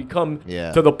guy has become.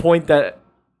 Yeah. To the point that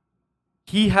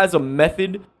he has a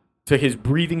method to his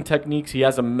breathing techniques. He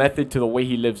has a method to the way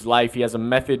he lives life. He has a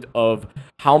method of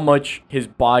how much his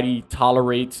body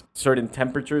tolerates certain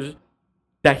temperatures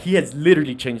that he has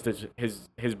literally changed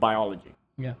his biology.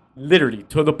 Yeah. Literally.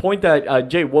 To the point that,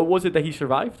 Jay, what was it that he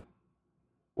survived?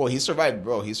 Well, he survived,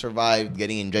 bro. He survived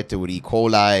getting injected with E.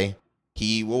 coli.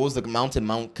 What was the mountain?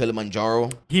 Mount Kilimanjaro.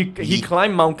 He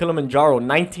climbed Mount Kilimanjaro,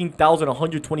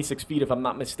 19,126 feet, if I'm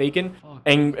not mistaken,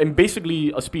 and basically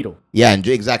a Speedo. Yeah, and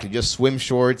exactly. Just swim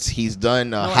shorts. He's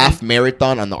done a half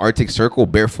marathon on the Arctic Circle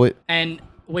barefoot. And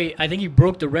wait, I think he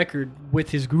broke the record with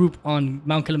his group on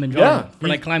Mount Kilimanjaro Yeah, for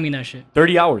like climbing that shit.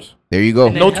 30 hours. There you go.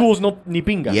 And then- No tools, no ni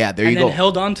pinga. Yeah, there And you then go.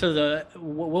 held on to the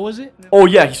what was it? Oh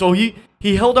yeah, so he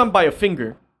held on by a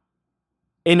finger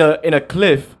in a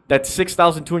cliff that's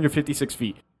 6,256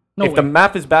 feet. No if the way.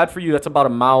 math is bad for you, that's about a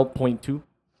mile, 0.2.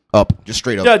 Up, just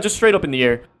straight up. Yeah, just straight up in the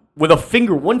air with a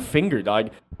finger, one finger,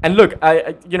 dog. And look,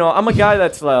 I'm a guy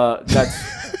that's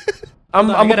I'm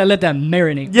I gotta let that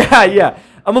marinate. yeah.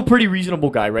 I'm a pretty reasonable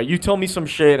guy, right? You tell me some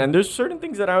shit, and there's certain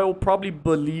things that I will probably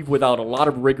believe without a lot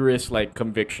of rigorous like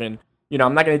conviction. You know,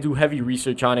 I'm not gonna do heavy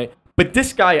research on it. But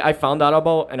this guy, I found out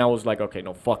about, and I was like, okay,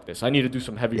 no, fuck this. I need to do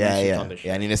some heavy research on this shit.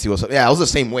 Yeah, I need to see what's up. Yeah, I was the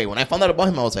same way. When I found out about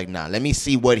him, I was like, nah, let me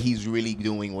see what he's really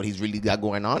doing, what he's really got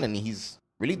going on, and he's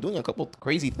really doing a couple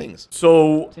crazy things.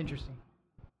 So It's interesting.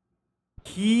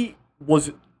 he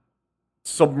was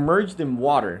submerged in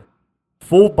water,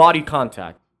 full body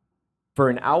contact, for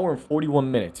an hour and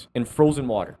 41 minutes in frozen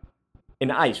water,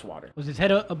 in ice water. Was his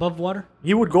head above water?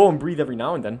 He would go and breathe every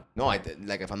now and then. No, like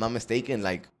if I'm not mistaken,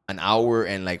 like an hour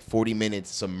and like 40 minutes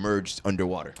submerged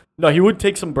underwater. No, he would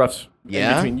take some breaths Yeah?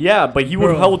 in between. Yeah, but he would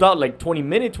Bro. hold out like 20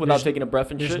 minutes without There's- taking a breath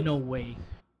and There's shit. no way.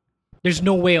 There's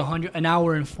no way an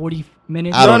hour and 40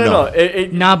 minutes. I don't No. know.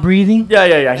 Not breathing. Yeah.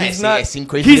 I He's see- not. I seem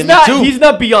crazy He's to me not. too. He's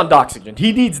not beyond oxygen.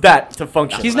 He needs that to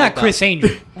function. He's what I not Chris Angel.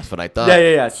 That's what I thought.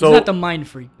 Yeah. So He's not the mind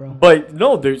freak, bro. But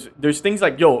no, there's things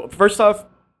like, yo, first off,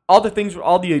 all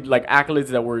the like accolades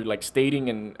that we're like stating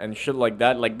and shit like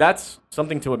that, like that's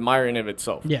something to admire in of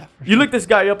itself. Yeah, for You look this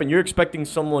guy up and you're expecting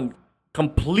someone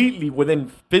completely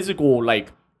within physical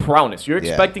like prowess. You're Yeah.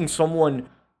 expecting someone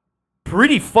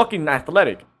pretty fucking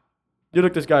athletic. You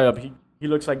look this guy up, he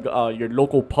looks like your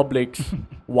local Publix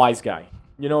wise guy.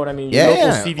 You know what I mean? Your local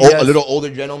Yeah. CVS. A little older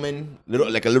gentleman,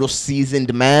 like a little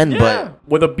seasoned man, yeah, but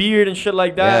with a beard and shit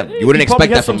like that. yeah, you wouldn't He probably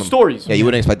expect has that from some him. stories. Yeah, you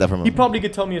wouldn't expect that from him. He probably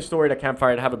could tell me a story at a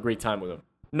campfire and have a great time with him.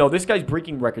 No, this guy's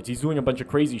breaking records. He's doing a bunch of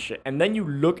crazy shit. And then you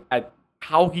look at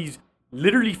how he's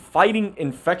literally fighting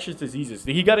infectious diseases.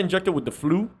 He got injected with the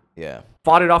flu, Yeah.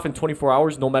 fought it off in 24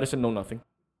 hours, no medicine, no nothing.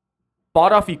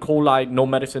 Fought off E. coli, no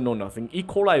medicine, no nothing. E.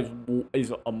 coli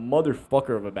is a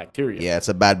motherfucker of a bacteria. Yeah, it's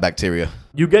a bad bacteria.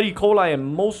 You get E. coli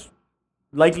and most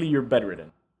likely you're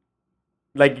bedridden.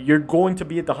 Like you're going to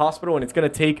be at the hospital and it's going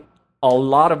to take a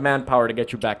lot of manpower to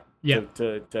get you back Yeah.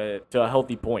 to a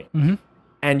healthy point. Mhm.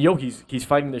 And yo, he's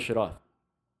fighting this shit off.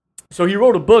 So he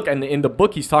wrote a book, and in the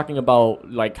book he's talking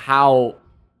about like how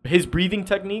his breathing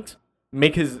techniques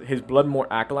make his blood more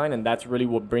alkaline, and that's really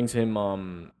what brings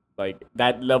him like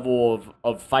that level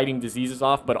of fighting diseases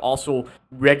off, but also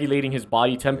regulating his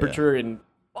body temperature in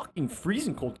fucking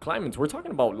freezing cold climates. We're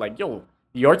talking about like, yo,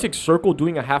 the Arctic Circle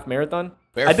doing a half marathon.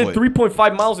 I did Barefoot.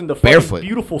 3.5 miles in the fucking Barefoot.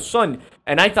 beautiful sun,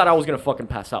 and I thought I was gonna fucking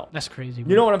pass out. That's crazy.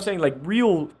 You know what I'm saying? Like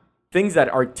real things that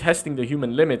are testing the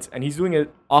human limits, and he's doing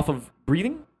it off of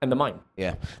breathing and the mind.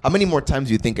 Yeah. How many more times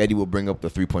do you think Eddie will bring up the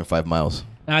 3.5 miles?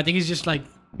 And I think he's just like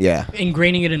Yeah.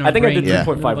 ingraining it in our I think I brain. did Yeah.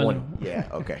 3.51. Yeah.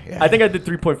 Okay. Yeah. I think I did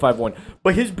 3.51.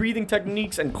 But his breathing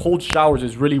techniques and cold showers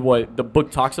is really what the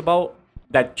book talks about.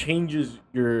 That changes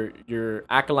your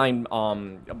alkaline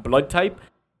blood type.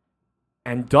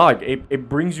 And dog, it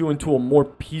brings you into a more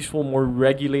peaceful, more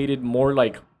regulated, more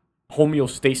like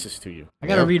homeostasis to you. I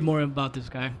gotta Yeah. read more about this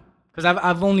guy because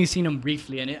I've only seen him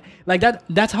briefly, and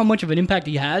that's how much of an impact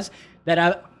he has.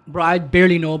 That I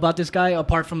barely know about this guy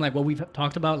apart from like what we've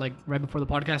talked about like right before the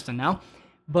podcast and now.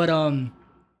 But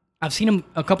I've seen him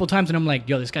a couple times, and I'm like,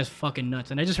 yo, this guy's fucking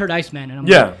nuts. And I just heard Iceman, and I'm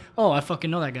Yeah. like, oh, I fucking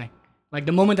know that guy. Like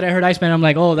the moment that I heard Iceman, I'm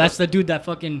like, oh, that's the dude that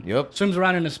fucking Yep. swims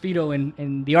around in a Speedo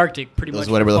in the Arctic, pretty much. Does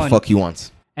for whatever the fun. fuck he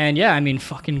wants. And yeah, I mean,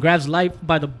 fucking grabs life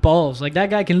by the balls. Like that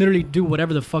guy can literally do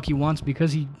whatever the fuck he wants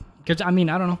because I mean,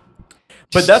 I don't know.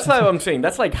 But that's how I'm saying.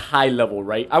 That's like high level,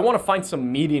 right? I want to find some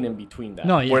median in between that.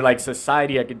 No, yeah. Where like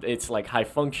society, it's like high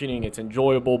functioning, it's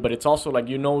enjoyable, but it's also like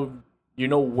you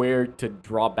know where to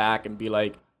draw back and be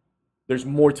like, there's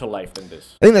more to life than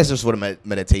this. I think that's just what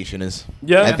meditation is.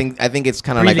 Yeah. I think it's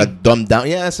kind of like a Breathing. dumbed down.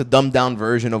 Yeah, it's a dumbed down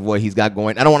version of what he's got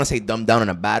going. I don't want to say dumbed down in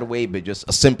a bad way, but just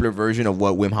a simpler version of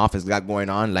what Wim Hof has got going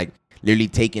on. Like literally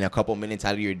taking a couple minutes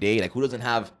out of your day. Like who doesn't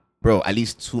have, bro, at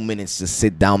least 2 minutes to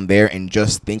sit down there and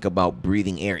just think about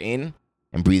breathing air in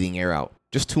and breathing air out.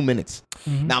 Just 2 minutes.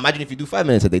 Mhm. Now imagine if you do 5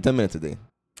 minutes a day, 10 minutes a day.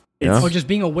 It's- Yeah. Or just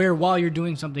being aware while you're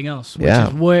doing something else, which Yeah.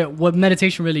 is what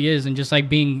meditation really is, and just like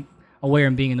being aware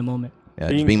and being in the moment. Yeah,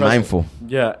 Being just being present. mindful.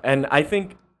 Yeah, and I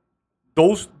think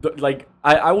like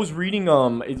I was reading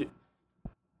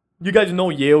you guys know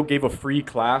Yale gave a free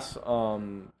class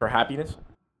for happiness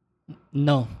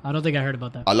No, I don't think I heard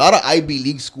about that. A lot of Ivy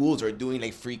League schools are doing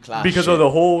like free class because shit. of the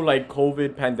whole like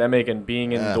COVID pandemic and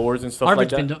being Yeah. indoors and stuff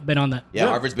Harvard's like that. been on that. Yeah, Yeah.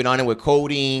 Harvard's been on it with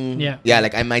coding. Yeah. Yeah,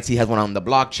 like MIT has one on the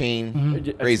blockchain.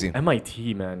 Mhm. Crazy.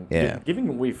 MIT, man. Yeah. Giving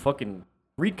away fucking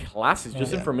free classes,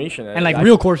 just Yeah. information. And like I-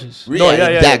 real courses. No, yeah,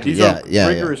 exactly. These Yeah, are yeah,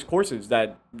 rigorous courses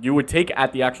that you would take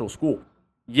at the actual school.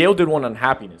 Yale did one on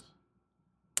happiness.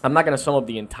 I'm not gonna sum up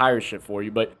the entire shit for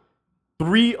you, but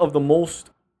 3 of the most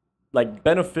like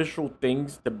beneficial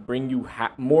things to bring you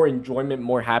more enjoyment,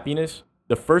 more happiness.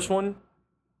 The first one,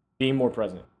 being more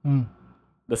present. Mm.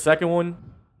 The second one,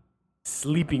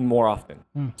 sleeping more often.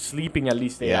 Mm. Sleeping at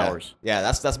least 8 hours. Yeah,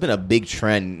 that's been a big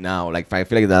trend now. Like I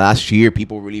feel like the last year,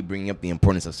 people really bringing up the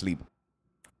importance of sleep.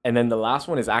 And then the last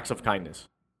one is acts of kindness.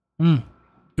 Mm.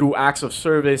 Through acts of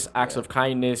service, acts of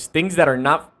kindness, things that are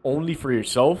not only for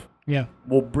yourself, Yeah.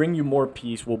 will bring you more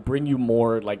peace, will bring you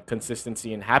more like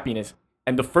consistency and happiness.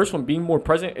 And the first one, being more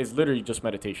present, is literally just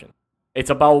meditation.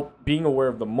 It's about being aware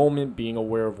of the moment, being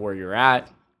aware of where you're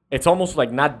at. It's almost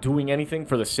like not doing anything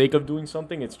for the sake of doing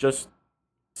something. It's just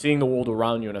seeing the world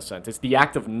around you in a sense. It's the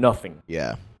act of nothing.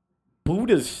 Yeah.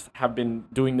 Buddhists have been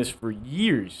doing this for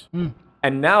years. Mm.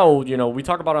 And now, we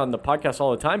talk about it on the podcast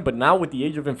all the time, but now with the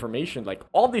age of information, like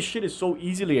all this shit is so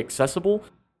easily accessible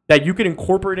that you can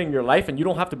incorporate it in your life and you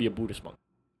don't have to be a Buddhist monk.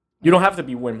 You don't have to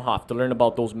be Wim Hof to learn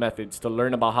about those methods, to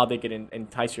learn about how they can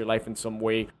entice your life in some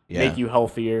way, make you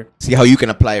healthier. See how you can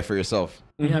apply it for yourself.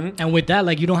 Yeah. And with that,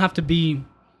 like, you don't have to be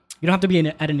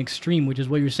at an extreme, which is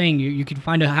what you're saying. You can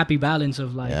find a happy balance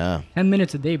of like 10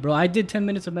 minutes a day, bro. I did 10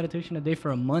 minutes of meditation a day for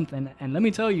a month, and let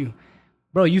me tell you,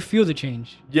 bro, you feel the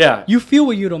change. Yeah. You feel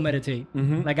when you don't meditate,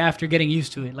 like after getting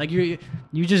used to it. Like you're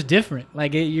just different.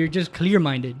 Like you're just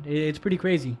clear-minded. It's pretty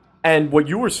crazy. And what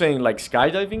you were saying, like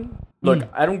skydiving, look,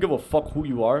 I don't give a fuck who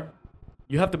you are.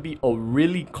 You have to be a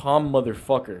really calm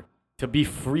motherfucker to be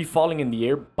free falling in the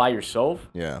air by yourself.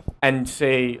 Yeah. And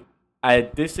say,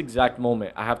 at this exact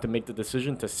moment, I have to make the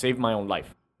decision to save my own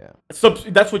life. Yeah. So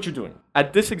that's what you're doing.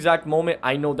 At this exact moment,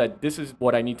 I know that this is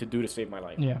what I need to do to save my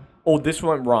life. Yeah. Oh, this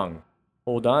went wrong.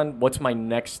 Hold on. What's my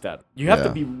next step? You have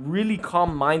to be really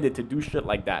calm-minded to do shit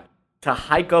like that. To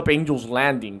hike up Angel's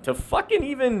Landing. To fucking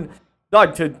even...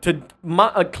 Dog, to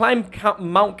climb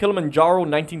Mount Kilimanjaro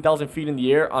 19,000 feet in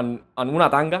the air on una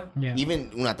tanga. Yeah. Even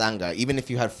una tanga, even if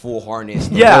you had full harness,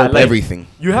 Like, everything.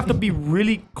 You have to be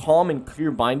really calm and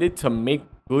clear-minded to make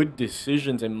good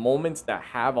decisions in moments that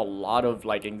have a lot of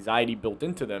like anxiety built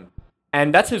into them.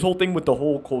 And that's his whole thing with the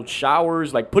whole cold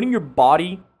showers, like putting your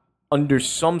body under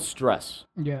some stress.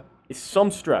 Yeah.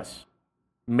 Some stress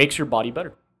makes your body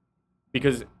better.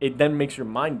 Because it then makes your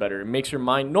mind better. It makes your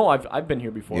mind, no, I've been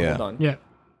here before. Hold on. Yeah.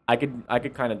 I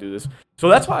could kind of do this. So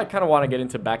that's why I kind of want to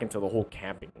get back into the whole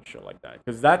camping and shit like that.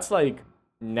 Because that's like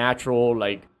natural,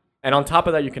 like, and on top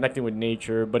of that, you're connecting with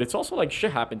nature. But it's also like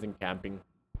shit happens in camping.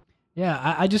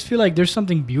 Yeah, I just feel like there's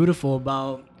something beautiful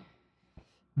about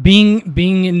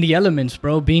being in the elements,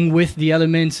 bro. Being with the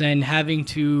elements and having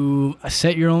to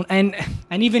set your own and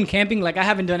even camping. Like I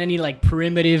haven't done any like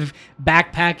primitive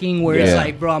backpacking where it's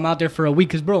like, bro, I'm out there for a week.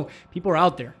 Because bro, people are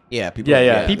out there. Yeah, people.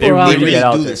 People they are out really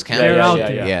there. do this. They're out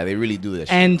there. Yeah, they really do this.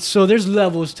 And so there's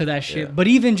levels to that shit. Yeah. But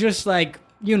even just like,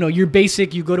 you know, you're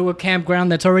basic. You go to a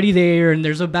campground that's already there, and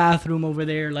there's a bathroom over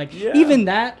there. Like even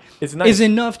that is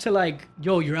enough to like,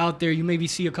 yo, you're out there. You maybe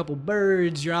see a couple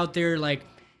birds. You're out there like.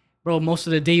 Bro, most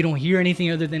of the day you don't hear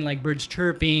anything other than like birds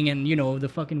chirping and you know the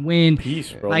fucking wind.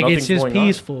 Peace, bro. Like Nothing's it's just going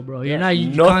peaceful, on. bro. Yeah.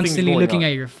 You're not constantly looking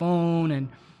at your phone, and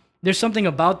there's something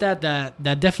about that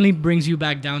definitely brings you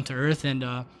back down to earth, and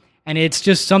it's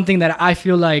just something that I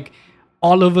feel like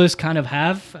all of us kind of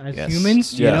have as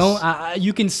humans. You know,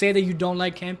 you can say that you don't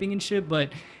like camping and shit,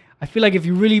 but I feel like if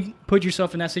you really put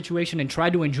yourself in that situation and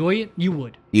try to enjoy it, you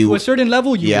would. To a certain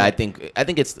level, you would. I think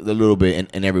it's a little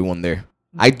bit in everyone there.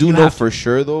 I do know for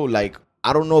sure though, like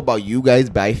I don't know about you guys,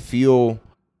 but I feel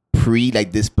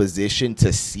disposition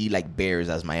to see like bears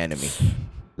as my enemy.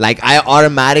 Like I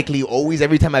automatically always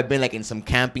every time I've been like in some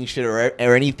camping shit or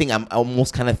anything, I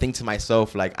almost kind of think to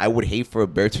myself like I would hate for a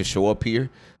bear to show up here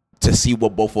to see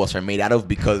what both of us are made out of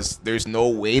because there's no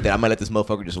way that I'm gonna let this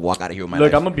motherfucker just walk out of here with my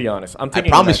life. I'm gonna be honest. I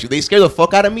promise you, they scare the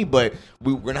fuck out of me, but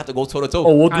we're gonna have to go toe to toe.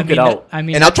 Oh, we'll duke it out.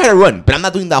 And I'll try to run, but I'm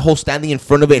not doing that whole standing in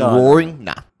front of it and roaring.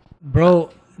 Nah. Bro,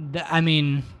 I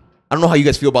don't know how you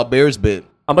guys feel about bears, but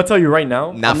I'm gonna tell you right now.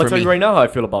 I'm gonna tell you right now how I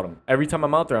feel about them. Every time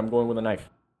I'm out there, I'm going with a knife.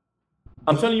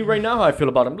 I'm telling you right now how I feel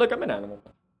about them. Look, I'm an animal,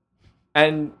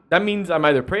 and that means I'm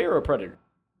either prey or a predator.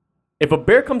 If a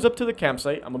bear comes up to the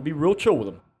campsite, I'm gonna be real chill with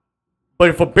him. But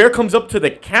if a bear comes up to the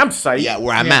campsite,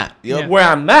 where I'm at, where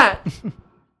I'm at,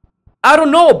 I don't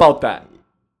know about that.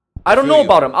 I don't know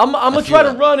about him. I'm gonna try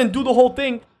to run and do the whole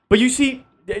thing. But you see.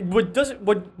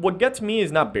 What gets me is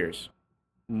not bears,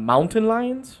 mountain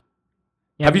lions.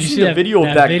 Yeah, have you seen the video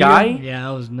of that guy? Yeah, that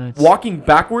was nuts. Walking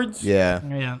backwards.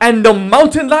 Yeah. And the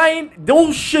mountain lion,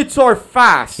 those shits are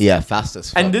fast. Yeah, fast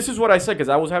as fuck. And this is what I said because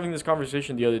I was having this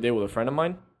conversation the other day with a friend of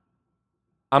mine.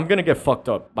 I'm gonna get fucked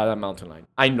up by that mountain lion.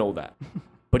 I know that,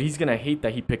 but he's gonna hate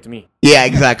that he picked me. Yeah,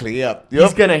 exactly. Yep.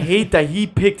 He's gonna hate that he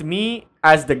picked me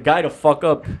as the guy to fuck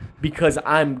up because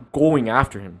I'm going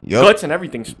after him. Guts and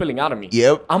everything spilling out of me.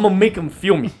 Yep. I'm gonna make him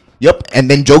feel me. Yep. And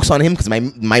then jokes on him because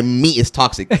my meat is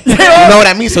toxic. You know what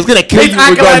I mean? So it's gonna kill you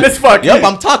regardless. As fuck. Yep,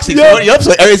 I'm toxic. Yep.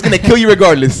 So it's gonna kill you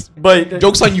regardless. But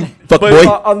jokes on you, fuck but boy.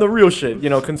 On the real shit, you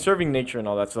know, conserving nature and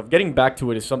all that stuff. Getting back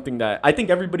to it is something that I think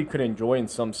everybody could enjoy in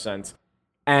some sense,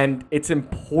 and it's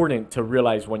important to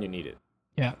realize when you need it.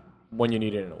 Yeah. When you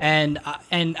need it. And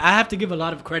I have to give a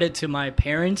lot of credit to my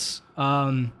parents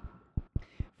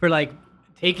for like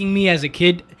taking me as a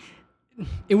kid.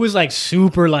 It was like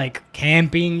super like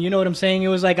camping, you know what I'm saying? It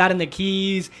was like out in the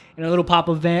Keys in a little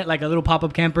pop-up van, like a little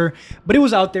pop-up camper, but it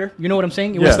was out there, you know what I'm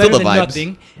saying? It was better than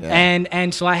nothing. Yeah.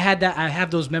 And so I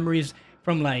have those memories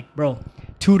from like, bro,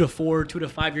 2 to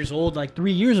 5 years old, like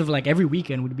 3 years of like every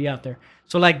weekend would be out there.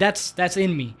 So like that's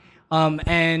in me.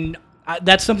 And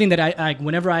that's something that I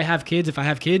whenever I have kids, if I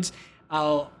have kids,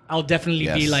 I'll definitely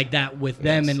be Yes. like that with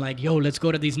them, Yes. and like, yo, let's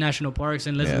go to these national parks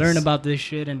and let's Yes. learn about this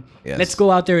shit, and Yes. let's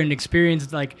go out there and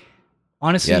experience, like,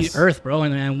 honestly, Yes. Earth, bro,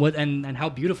 and how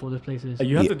beautiful this place is.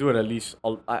 You have to do it at least.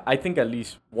 I think at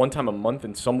least one time a month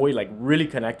in some way, like really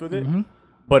connect with it. Mm-hmm.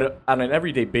 But on an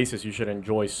everyday basis, you should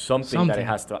enjoy something that Something. it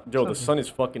has to. Yo, the sun is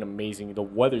fucking amazing. The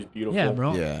weather's beautiful. Yeah,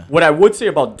 bro. Yeah. What I would say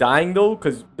about dying though,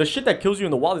 because the shit that kills you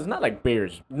in the wild is not like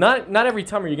bears. Not every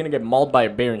time are you gonna get mauled by a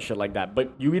bear and shit like that.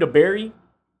 But you eat a berry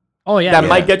Oh yeah, that yeah.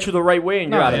 might get you the right way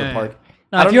and you're No, out of yeah, the park.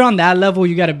 No, I if don't- you're on that level,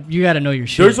 you gotta know your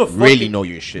shit. There's a Really fucking, know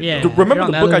your shit. Yeah. Bro. If you're remember on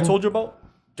the that book I level- told you about?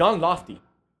 John Lofty,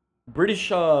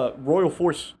 British Royal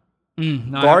Force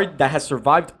No, guard that has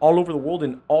survived all over the world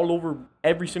and all over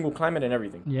every single climate and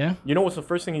everything. Yeah. You know what's the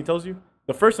first thing he tells you?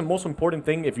 The first and most important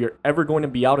thing, if you're ever going to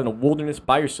be out in the wilderness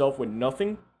by yourself with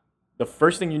nothing, the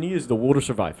first thing you need is the will to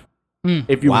survive.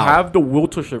 If you Wow. have the will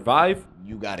to survive,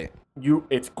 You got it.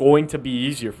 it's going to be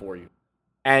easier for you.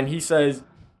 And he says,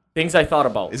 things I thought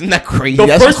about. Isn't that crazy? The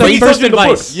That's first thing he crazy. tells you in the book.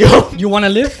 advice. Yo, You want to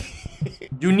live?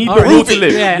 You need All the right. will prove to it.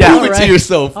 live. Yeah, Yeah, Prove it to right.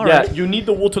 yourself. All yeah, right. you need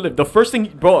the will to live. The first thing,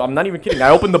 bro, I'm not even kidding. I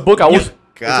opened the book. I was,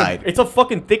 God. it's a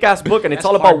fucking thick ass book, and it's That's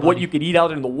all hard, about what buddy. you could eat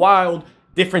out in the wild,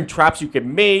 different traps you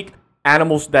can make,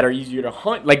 animals that are easier to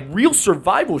hunt, like real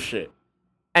survival shit.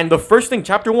 And the first thing,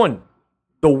 chapter 1,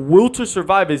 the will to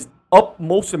survive is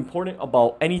utmost important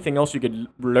about anything else you could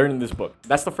learn in this book.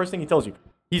 That's the first thing he tells you.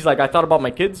 He's like, I thought about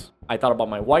my kids, I thought about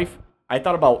my wife, I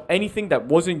thought about anything that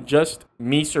wasn't just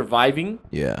me surviving.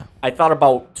 Yeah. I thought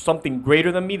about something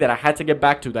greater than me that I had to get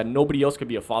back to, that nobody else could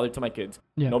be a father to my kids.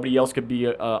 Yeah. Nobody else could be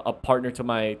a partner to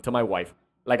my wife.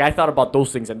 Like, I thought about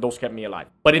those things, and those kept me alive.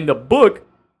 But in the book,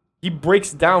 he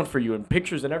breaks down for you in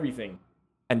pictures and everything.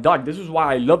 And, dog, this is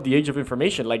why I love the age of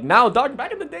information. Like, now, dog,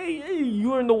 back in the day, hey,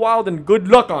 you were in the wild, and good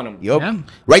luck on them. Yup. Yeah.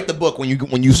 Write the book when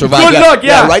you survive. Good luck,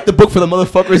 yeah. Write the book for the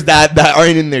motherfuckers that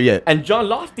aren't in there yet. And John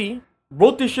Lofty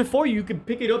wrote this shit for you. You can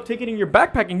pick it up, take it in your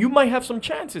backpack, and you might have some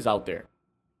chances out there.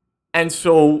 And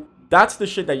so that's the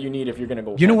shit that you need if you're gonna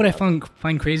go. You know what I find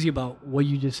find crazy about what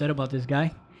you just said about this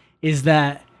guy is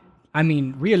that, I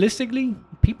mean, realistically,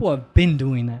 people have been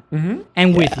doing that,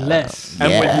 and with less. And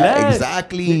with less.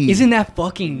 exactly. Isn't that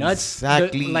fucking nuts?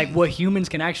 Exactly. Like what humans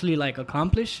can actually like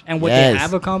accomplish and what Yes. they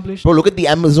have accomplished. Bro, look at the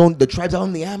Amazon, the tribes out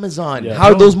in the Amazon. Yeah. How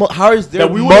are Bro. those? How is there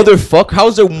That we wouldn't- how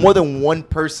is there more than one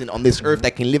person on this earth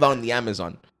that can live out in the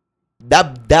Amazon?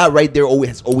 That right there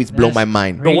has always blown That's my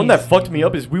mind. the one that crazy, fucked me bro.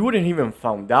 up is we wouldn't even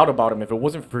found out about him if it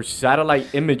wasn't for satellite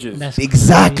images. That's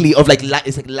Exactly, of like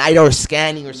it's like lidar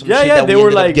scanning or some yeah, shit. yeah. that They we were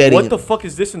ended up like, getting. "What the fuck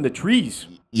is this in the trees?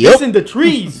 Yup. It's in the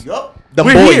trees. Yup. The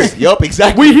We're boys. here. Yup,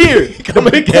 exactly. We here. The Come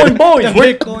and get Bitcoin it. boys. The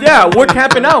We're, Bitcoin yeah, we're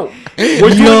camping out. We're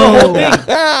doing the whole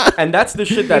thing. And that's the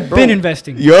shit that, bro, Been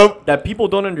investing. Yup. that people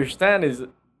don't understand is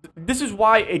this is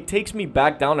why it takes me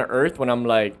back down to earth when I'm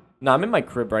like, nah, I'm in my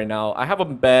crib right now. I have a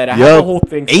bed. I have Yup. the whole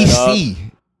thing set up. AC.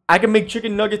 I can make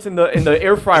chicken nuggets in the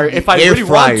air fryer if I Air really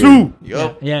fryer. want to.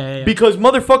 Yup. Yeah. Because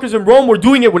motherfuckers in Rome were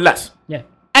doing it with less. Yeah.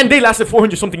 And they lasted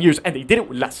 400 something years and they did it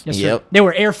with less. Yes, Yep. sir. They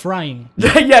were air frying.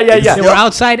 yeah. They were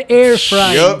outside air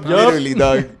frying. Yup. bro. Literally,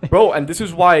 dog. Bro, and this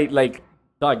is why, like,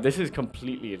 dog, this is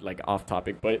completely, like, off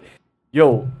topic, but,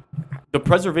 yo, the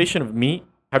preservation of meat,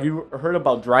 have you heard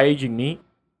about dry aging meat?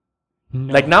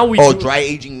 No. Like, now we Oh, do- dry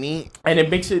aging meat. and it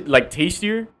makes it, like,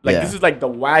 tastier. Like, Yeah. this is, like, the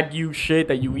Wagyu shit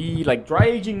that you eat. Like, dry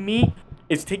aging meat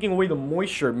is taking away the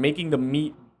moisture, making the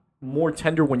meat more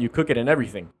tender when you cook it and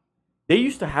everything. They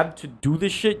used to have to do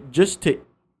this shit just to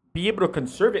be able to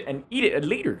conserve it and eat it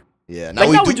later. Yeah. Like,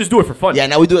 now we just do it for fun. Yeah.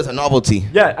 Now we do it as a novelty.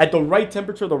 Yeah, at the right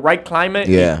temperature, the right climate,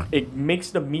 Yeah. it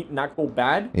makes the meat not go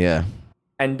bad. Yeah.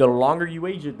 And the longer you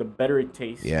age it, the better it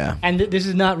tastes. Yeah. And this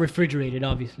is not refrigerated,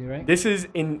 obviously, right? This is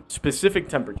in specific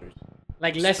temperatures.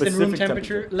 Like less than room specific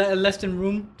temperature, less than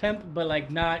room temp, but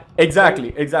like not.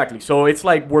 Exactly. So it's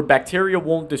like where bacteria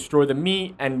won't destroy the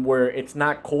meat and where it's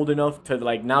not cold enough to,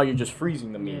 like, now you're just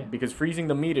freezing the meat. Yeah. Because freezing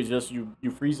the meat is just you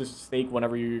freeze a steak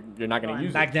whenever you're not going to use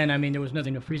it. Back then, I mean, there was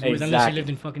nothing to freeze with unless you Exactly. lived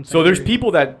in fucking. So there's Siberia.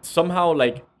 people that somehow,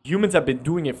 like, humans have been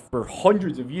doing it for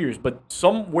hundreds of years, but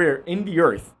somewhere in the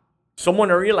earth, someone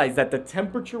realized that the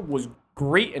temperature was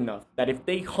great enough that if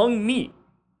they hung meat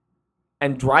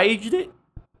and dry aged it,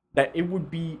 that it would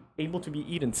be able to be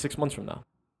eaten 6 months from now.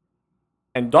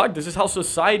 And, dog, this is how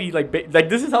society, like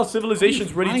this is how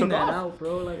civilizations really Find took that off. out,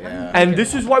 bro. Like, Yeah. And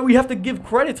this is why we have to give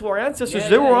credit to our ancestors.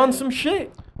 They were on some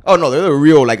shit. Oh no, they're the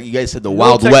real, like you guys said, the Real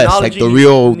Wild West, like the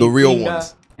technology, real Nizinga.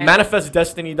 ones. Manifest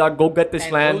destiny, dog. Go get this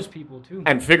and land those people too.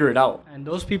 and figure it out. And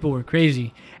those people were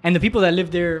crazy. And the people that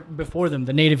lived there before them,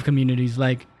 the native communities,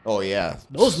 like Oh yeah.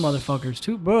 those motherfuckers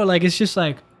too, bro. Like it's just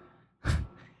like I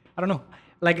don't know.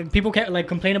 Like people like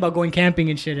complain about going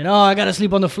camping and shit, and I gotta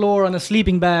sleep on the floor on a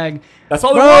sleeping bag. That's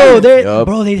all Bro, there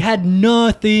was. they had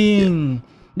nothing.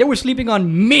 They were sleeping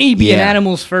on maybe an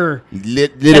animal's fur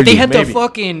Literally. that they had maybe. to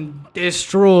fucking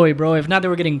destroy, bro. If not, they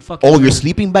were getting fucking. Oh, your murdered.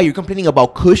 sleeping bag? You're complaining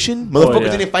about cushion? Motherfuckers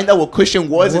yeah. didn't find out what cushion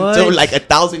was What? until like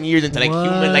 1,000 years into like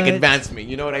human like What? advancement.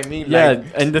 You know what I mean? Yeah, Like,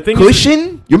 and the thing is,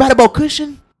 cushion? You're mad about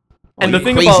cushion? and Oh, the you're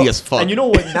thing crazy about, as fuck. and you know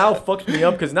what now fucks me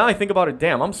up, because now I think about it,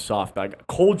 damn, I'm soft. Like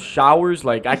cold showers,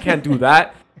 like I can't do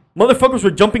that. Motherfuckers were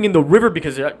jumping in the river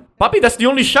because, Papi, that's the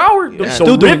only shower. The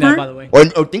Still doing river. that, by the way.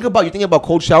 Or think about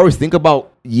cold showers. Think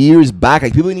about years back.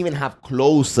 Like people didn't even have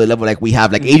clothes to the level like we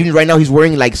have. Like Adrian right now, he's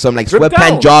wearing like some like Ripped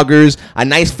sweatpant down. joggers, a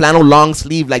nice flannel long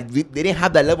sleeve. Like they didn't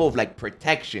have that level of like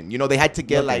protection. You know, they had to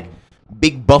get like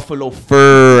big buffalo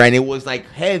fur, and it was like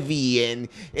heavy, and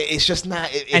it's just not.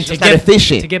 It's And just not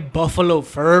efficient. to get buffalo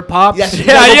fur pops. Yes, Yeah,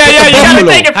 yeah, yeah. You gotta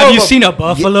take it from Have you them. seen a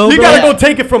buffalo? You bro? gotta go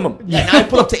take it from them. Yeah, now I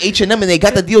pull up to H&M and they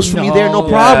got the deals for me there, no No,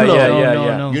 problem.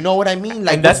 Yeah. You know what I mean?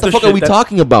 Like, And that's that's the the fuck are shit we that-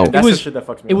 talking about? That's was- the shit that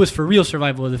fucks me It up. was for real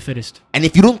survival of the fittest. And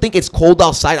if you don't think it's cold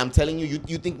outside, I'm telling you,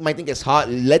 you might think it's hot.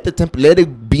 Let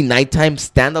it be nighttime.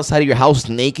 Stand outside of your house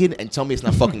naked and tell me it's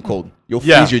not fucking cold. You'll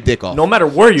Yeah. freeze your dick off. No matter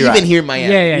where you're Even at. here in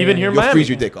Miami. Yeah, yeah, Even here in You'll Miami. freeze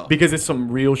your dick off. Because it's some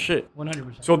real shit.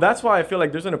 100%. So that's why I feel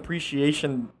like there's an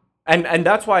appreciation, and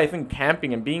that's why I think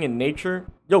camping and being in nature,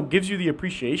 gives you the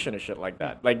appreciation of shit like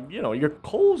that. Like, you're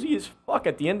cozy as fuck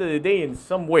at the end of the day in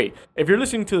some way. If you're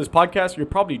listening to this podcast, you're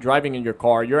probably driving in your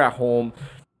car, you're at home,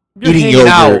 you're Eating hanging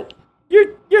yogurt. out.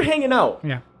 You're hanging out.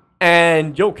 Yeah.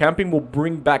 And camping will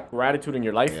bring back gratitude in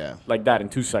your life Yeah. like that in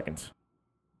 2 seconds.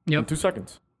 In Yep. 2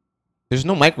 seconds. There's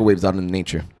no microwaves out in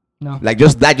nature. No. Like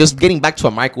just getting back to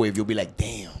a microwave, you'll be like,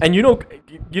 damn. And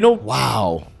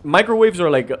Wow. microwaves are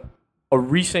like a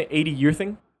recent 80-year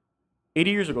thing.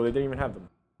 80 years ago, they didn't even have them.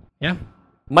 Yeah.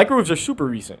 Microwaves are super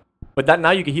recent, but that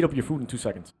now you can heat up your food in 2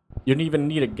 seconds. You don't even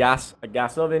need a gas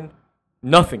oven,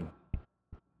 nothing.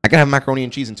 I can have macaroni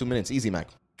and cheese in 2 minutes. Easy, Mac.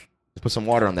 Just put some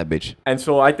water on that bitch. And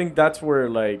so I think that's where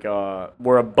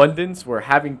where abundance, where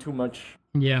having too much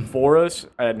Yeah. for us,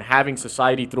 and having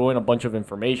society throw in a bunch of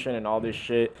information and all this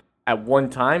shit at one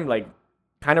time, like,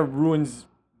 kind of ruins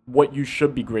what you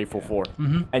should be grateful for.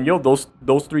 Mhm. And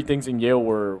those three things in Yale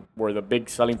were the big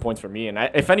selling points for me. And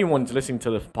if anyone's listening to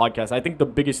the podcast, I think the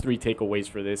biggest three takeaways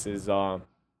for this is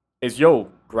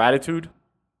gratitude,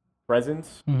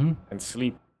 presence, Mhm. and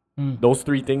sleep. Mm. Those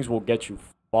three things will get you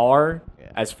far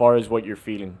as far as what you're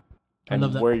feeling I and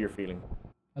love that. where you're feeling.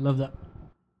 I love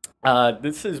that.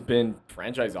 This has been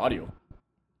Franchise Audio.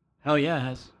 Hell yeah, it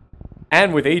has.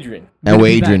 And with Adrian. And Good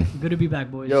with to be Adrian. back. Good to be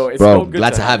back, boys. Yo, it's Bro, so good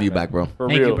glad to have you man. back, bro. For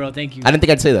Thank real. you, bro. Thank you. I didn't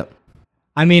think I'd say that.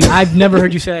 I mean, I've never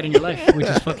heard you say that in your life, which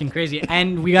is fucking crazy.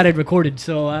 And we got it recorded,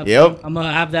 so Yep. I'm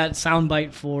gonna have that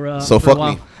soundbite for So for a fuck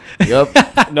while. me.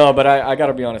 Yep. No, but I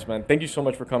gotta be honest, man. Thank you so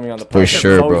much for coming on the podcast. For It's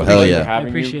sure, always bro. a Hell pleasure yeah. I having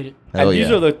appreciate you. it. Hell And these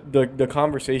yeah. are the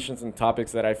conversations and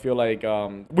topics that I feel like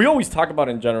we always talk about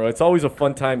in general. It's always a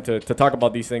fun time to talk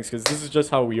about these things because this is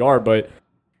just how we are. But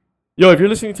if you're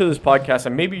listening to this podcast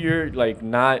and maybe you're like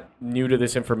not new to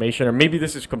this information, or maybe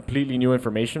this is completely new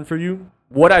information for you,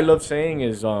 what I love saying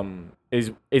is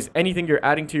anything you're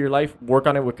adding to your life, work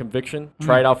on it with conviction,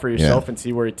 try it out for yourself, and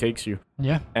see where it takes you.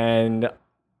 Yeah. And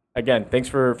again, thanks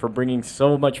for bringing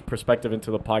so much perspective into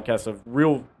the podcast of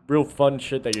real fun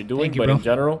shit that you're doing, Thank you, but bro. in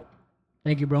general.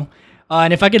 Thank you, bro.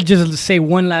 And if I could just say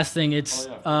one last thing, it's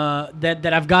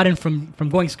that I've gotten from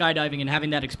going skydiving and having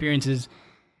that experience is,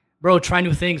 bro, try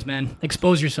new things, man.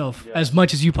 Expose yourself as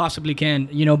much as you possibly can.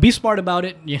 Be smart about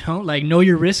it. Like know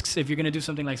your risks if you're gonna do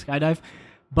something like skydive,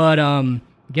 but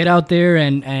get out there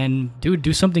and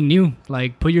do something new.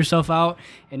 Like put yourself out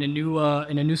in a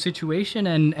new situation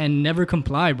and never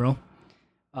comply, bro.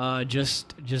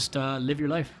 Just live your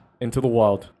life Into the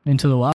wild. into the wild.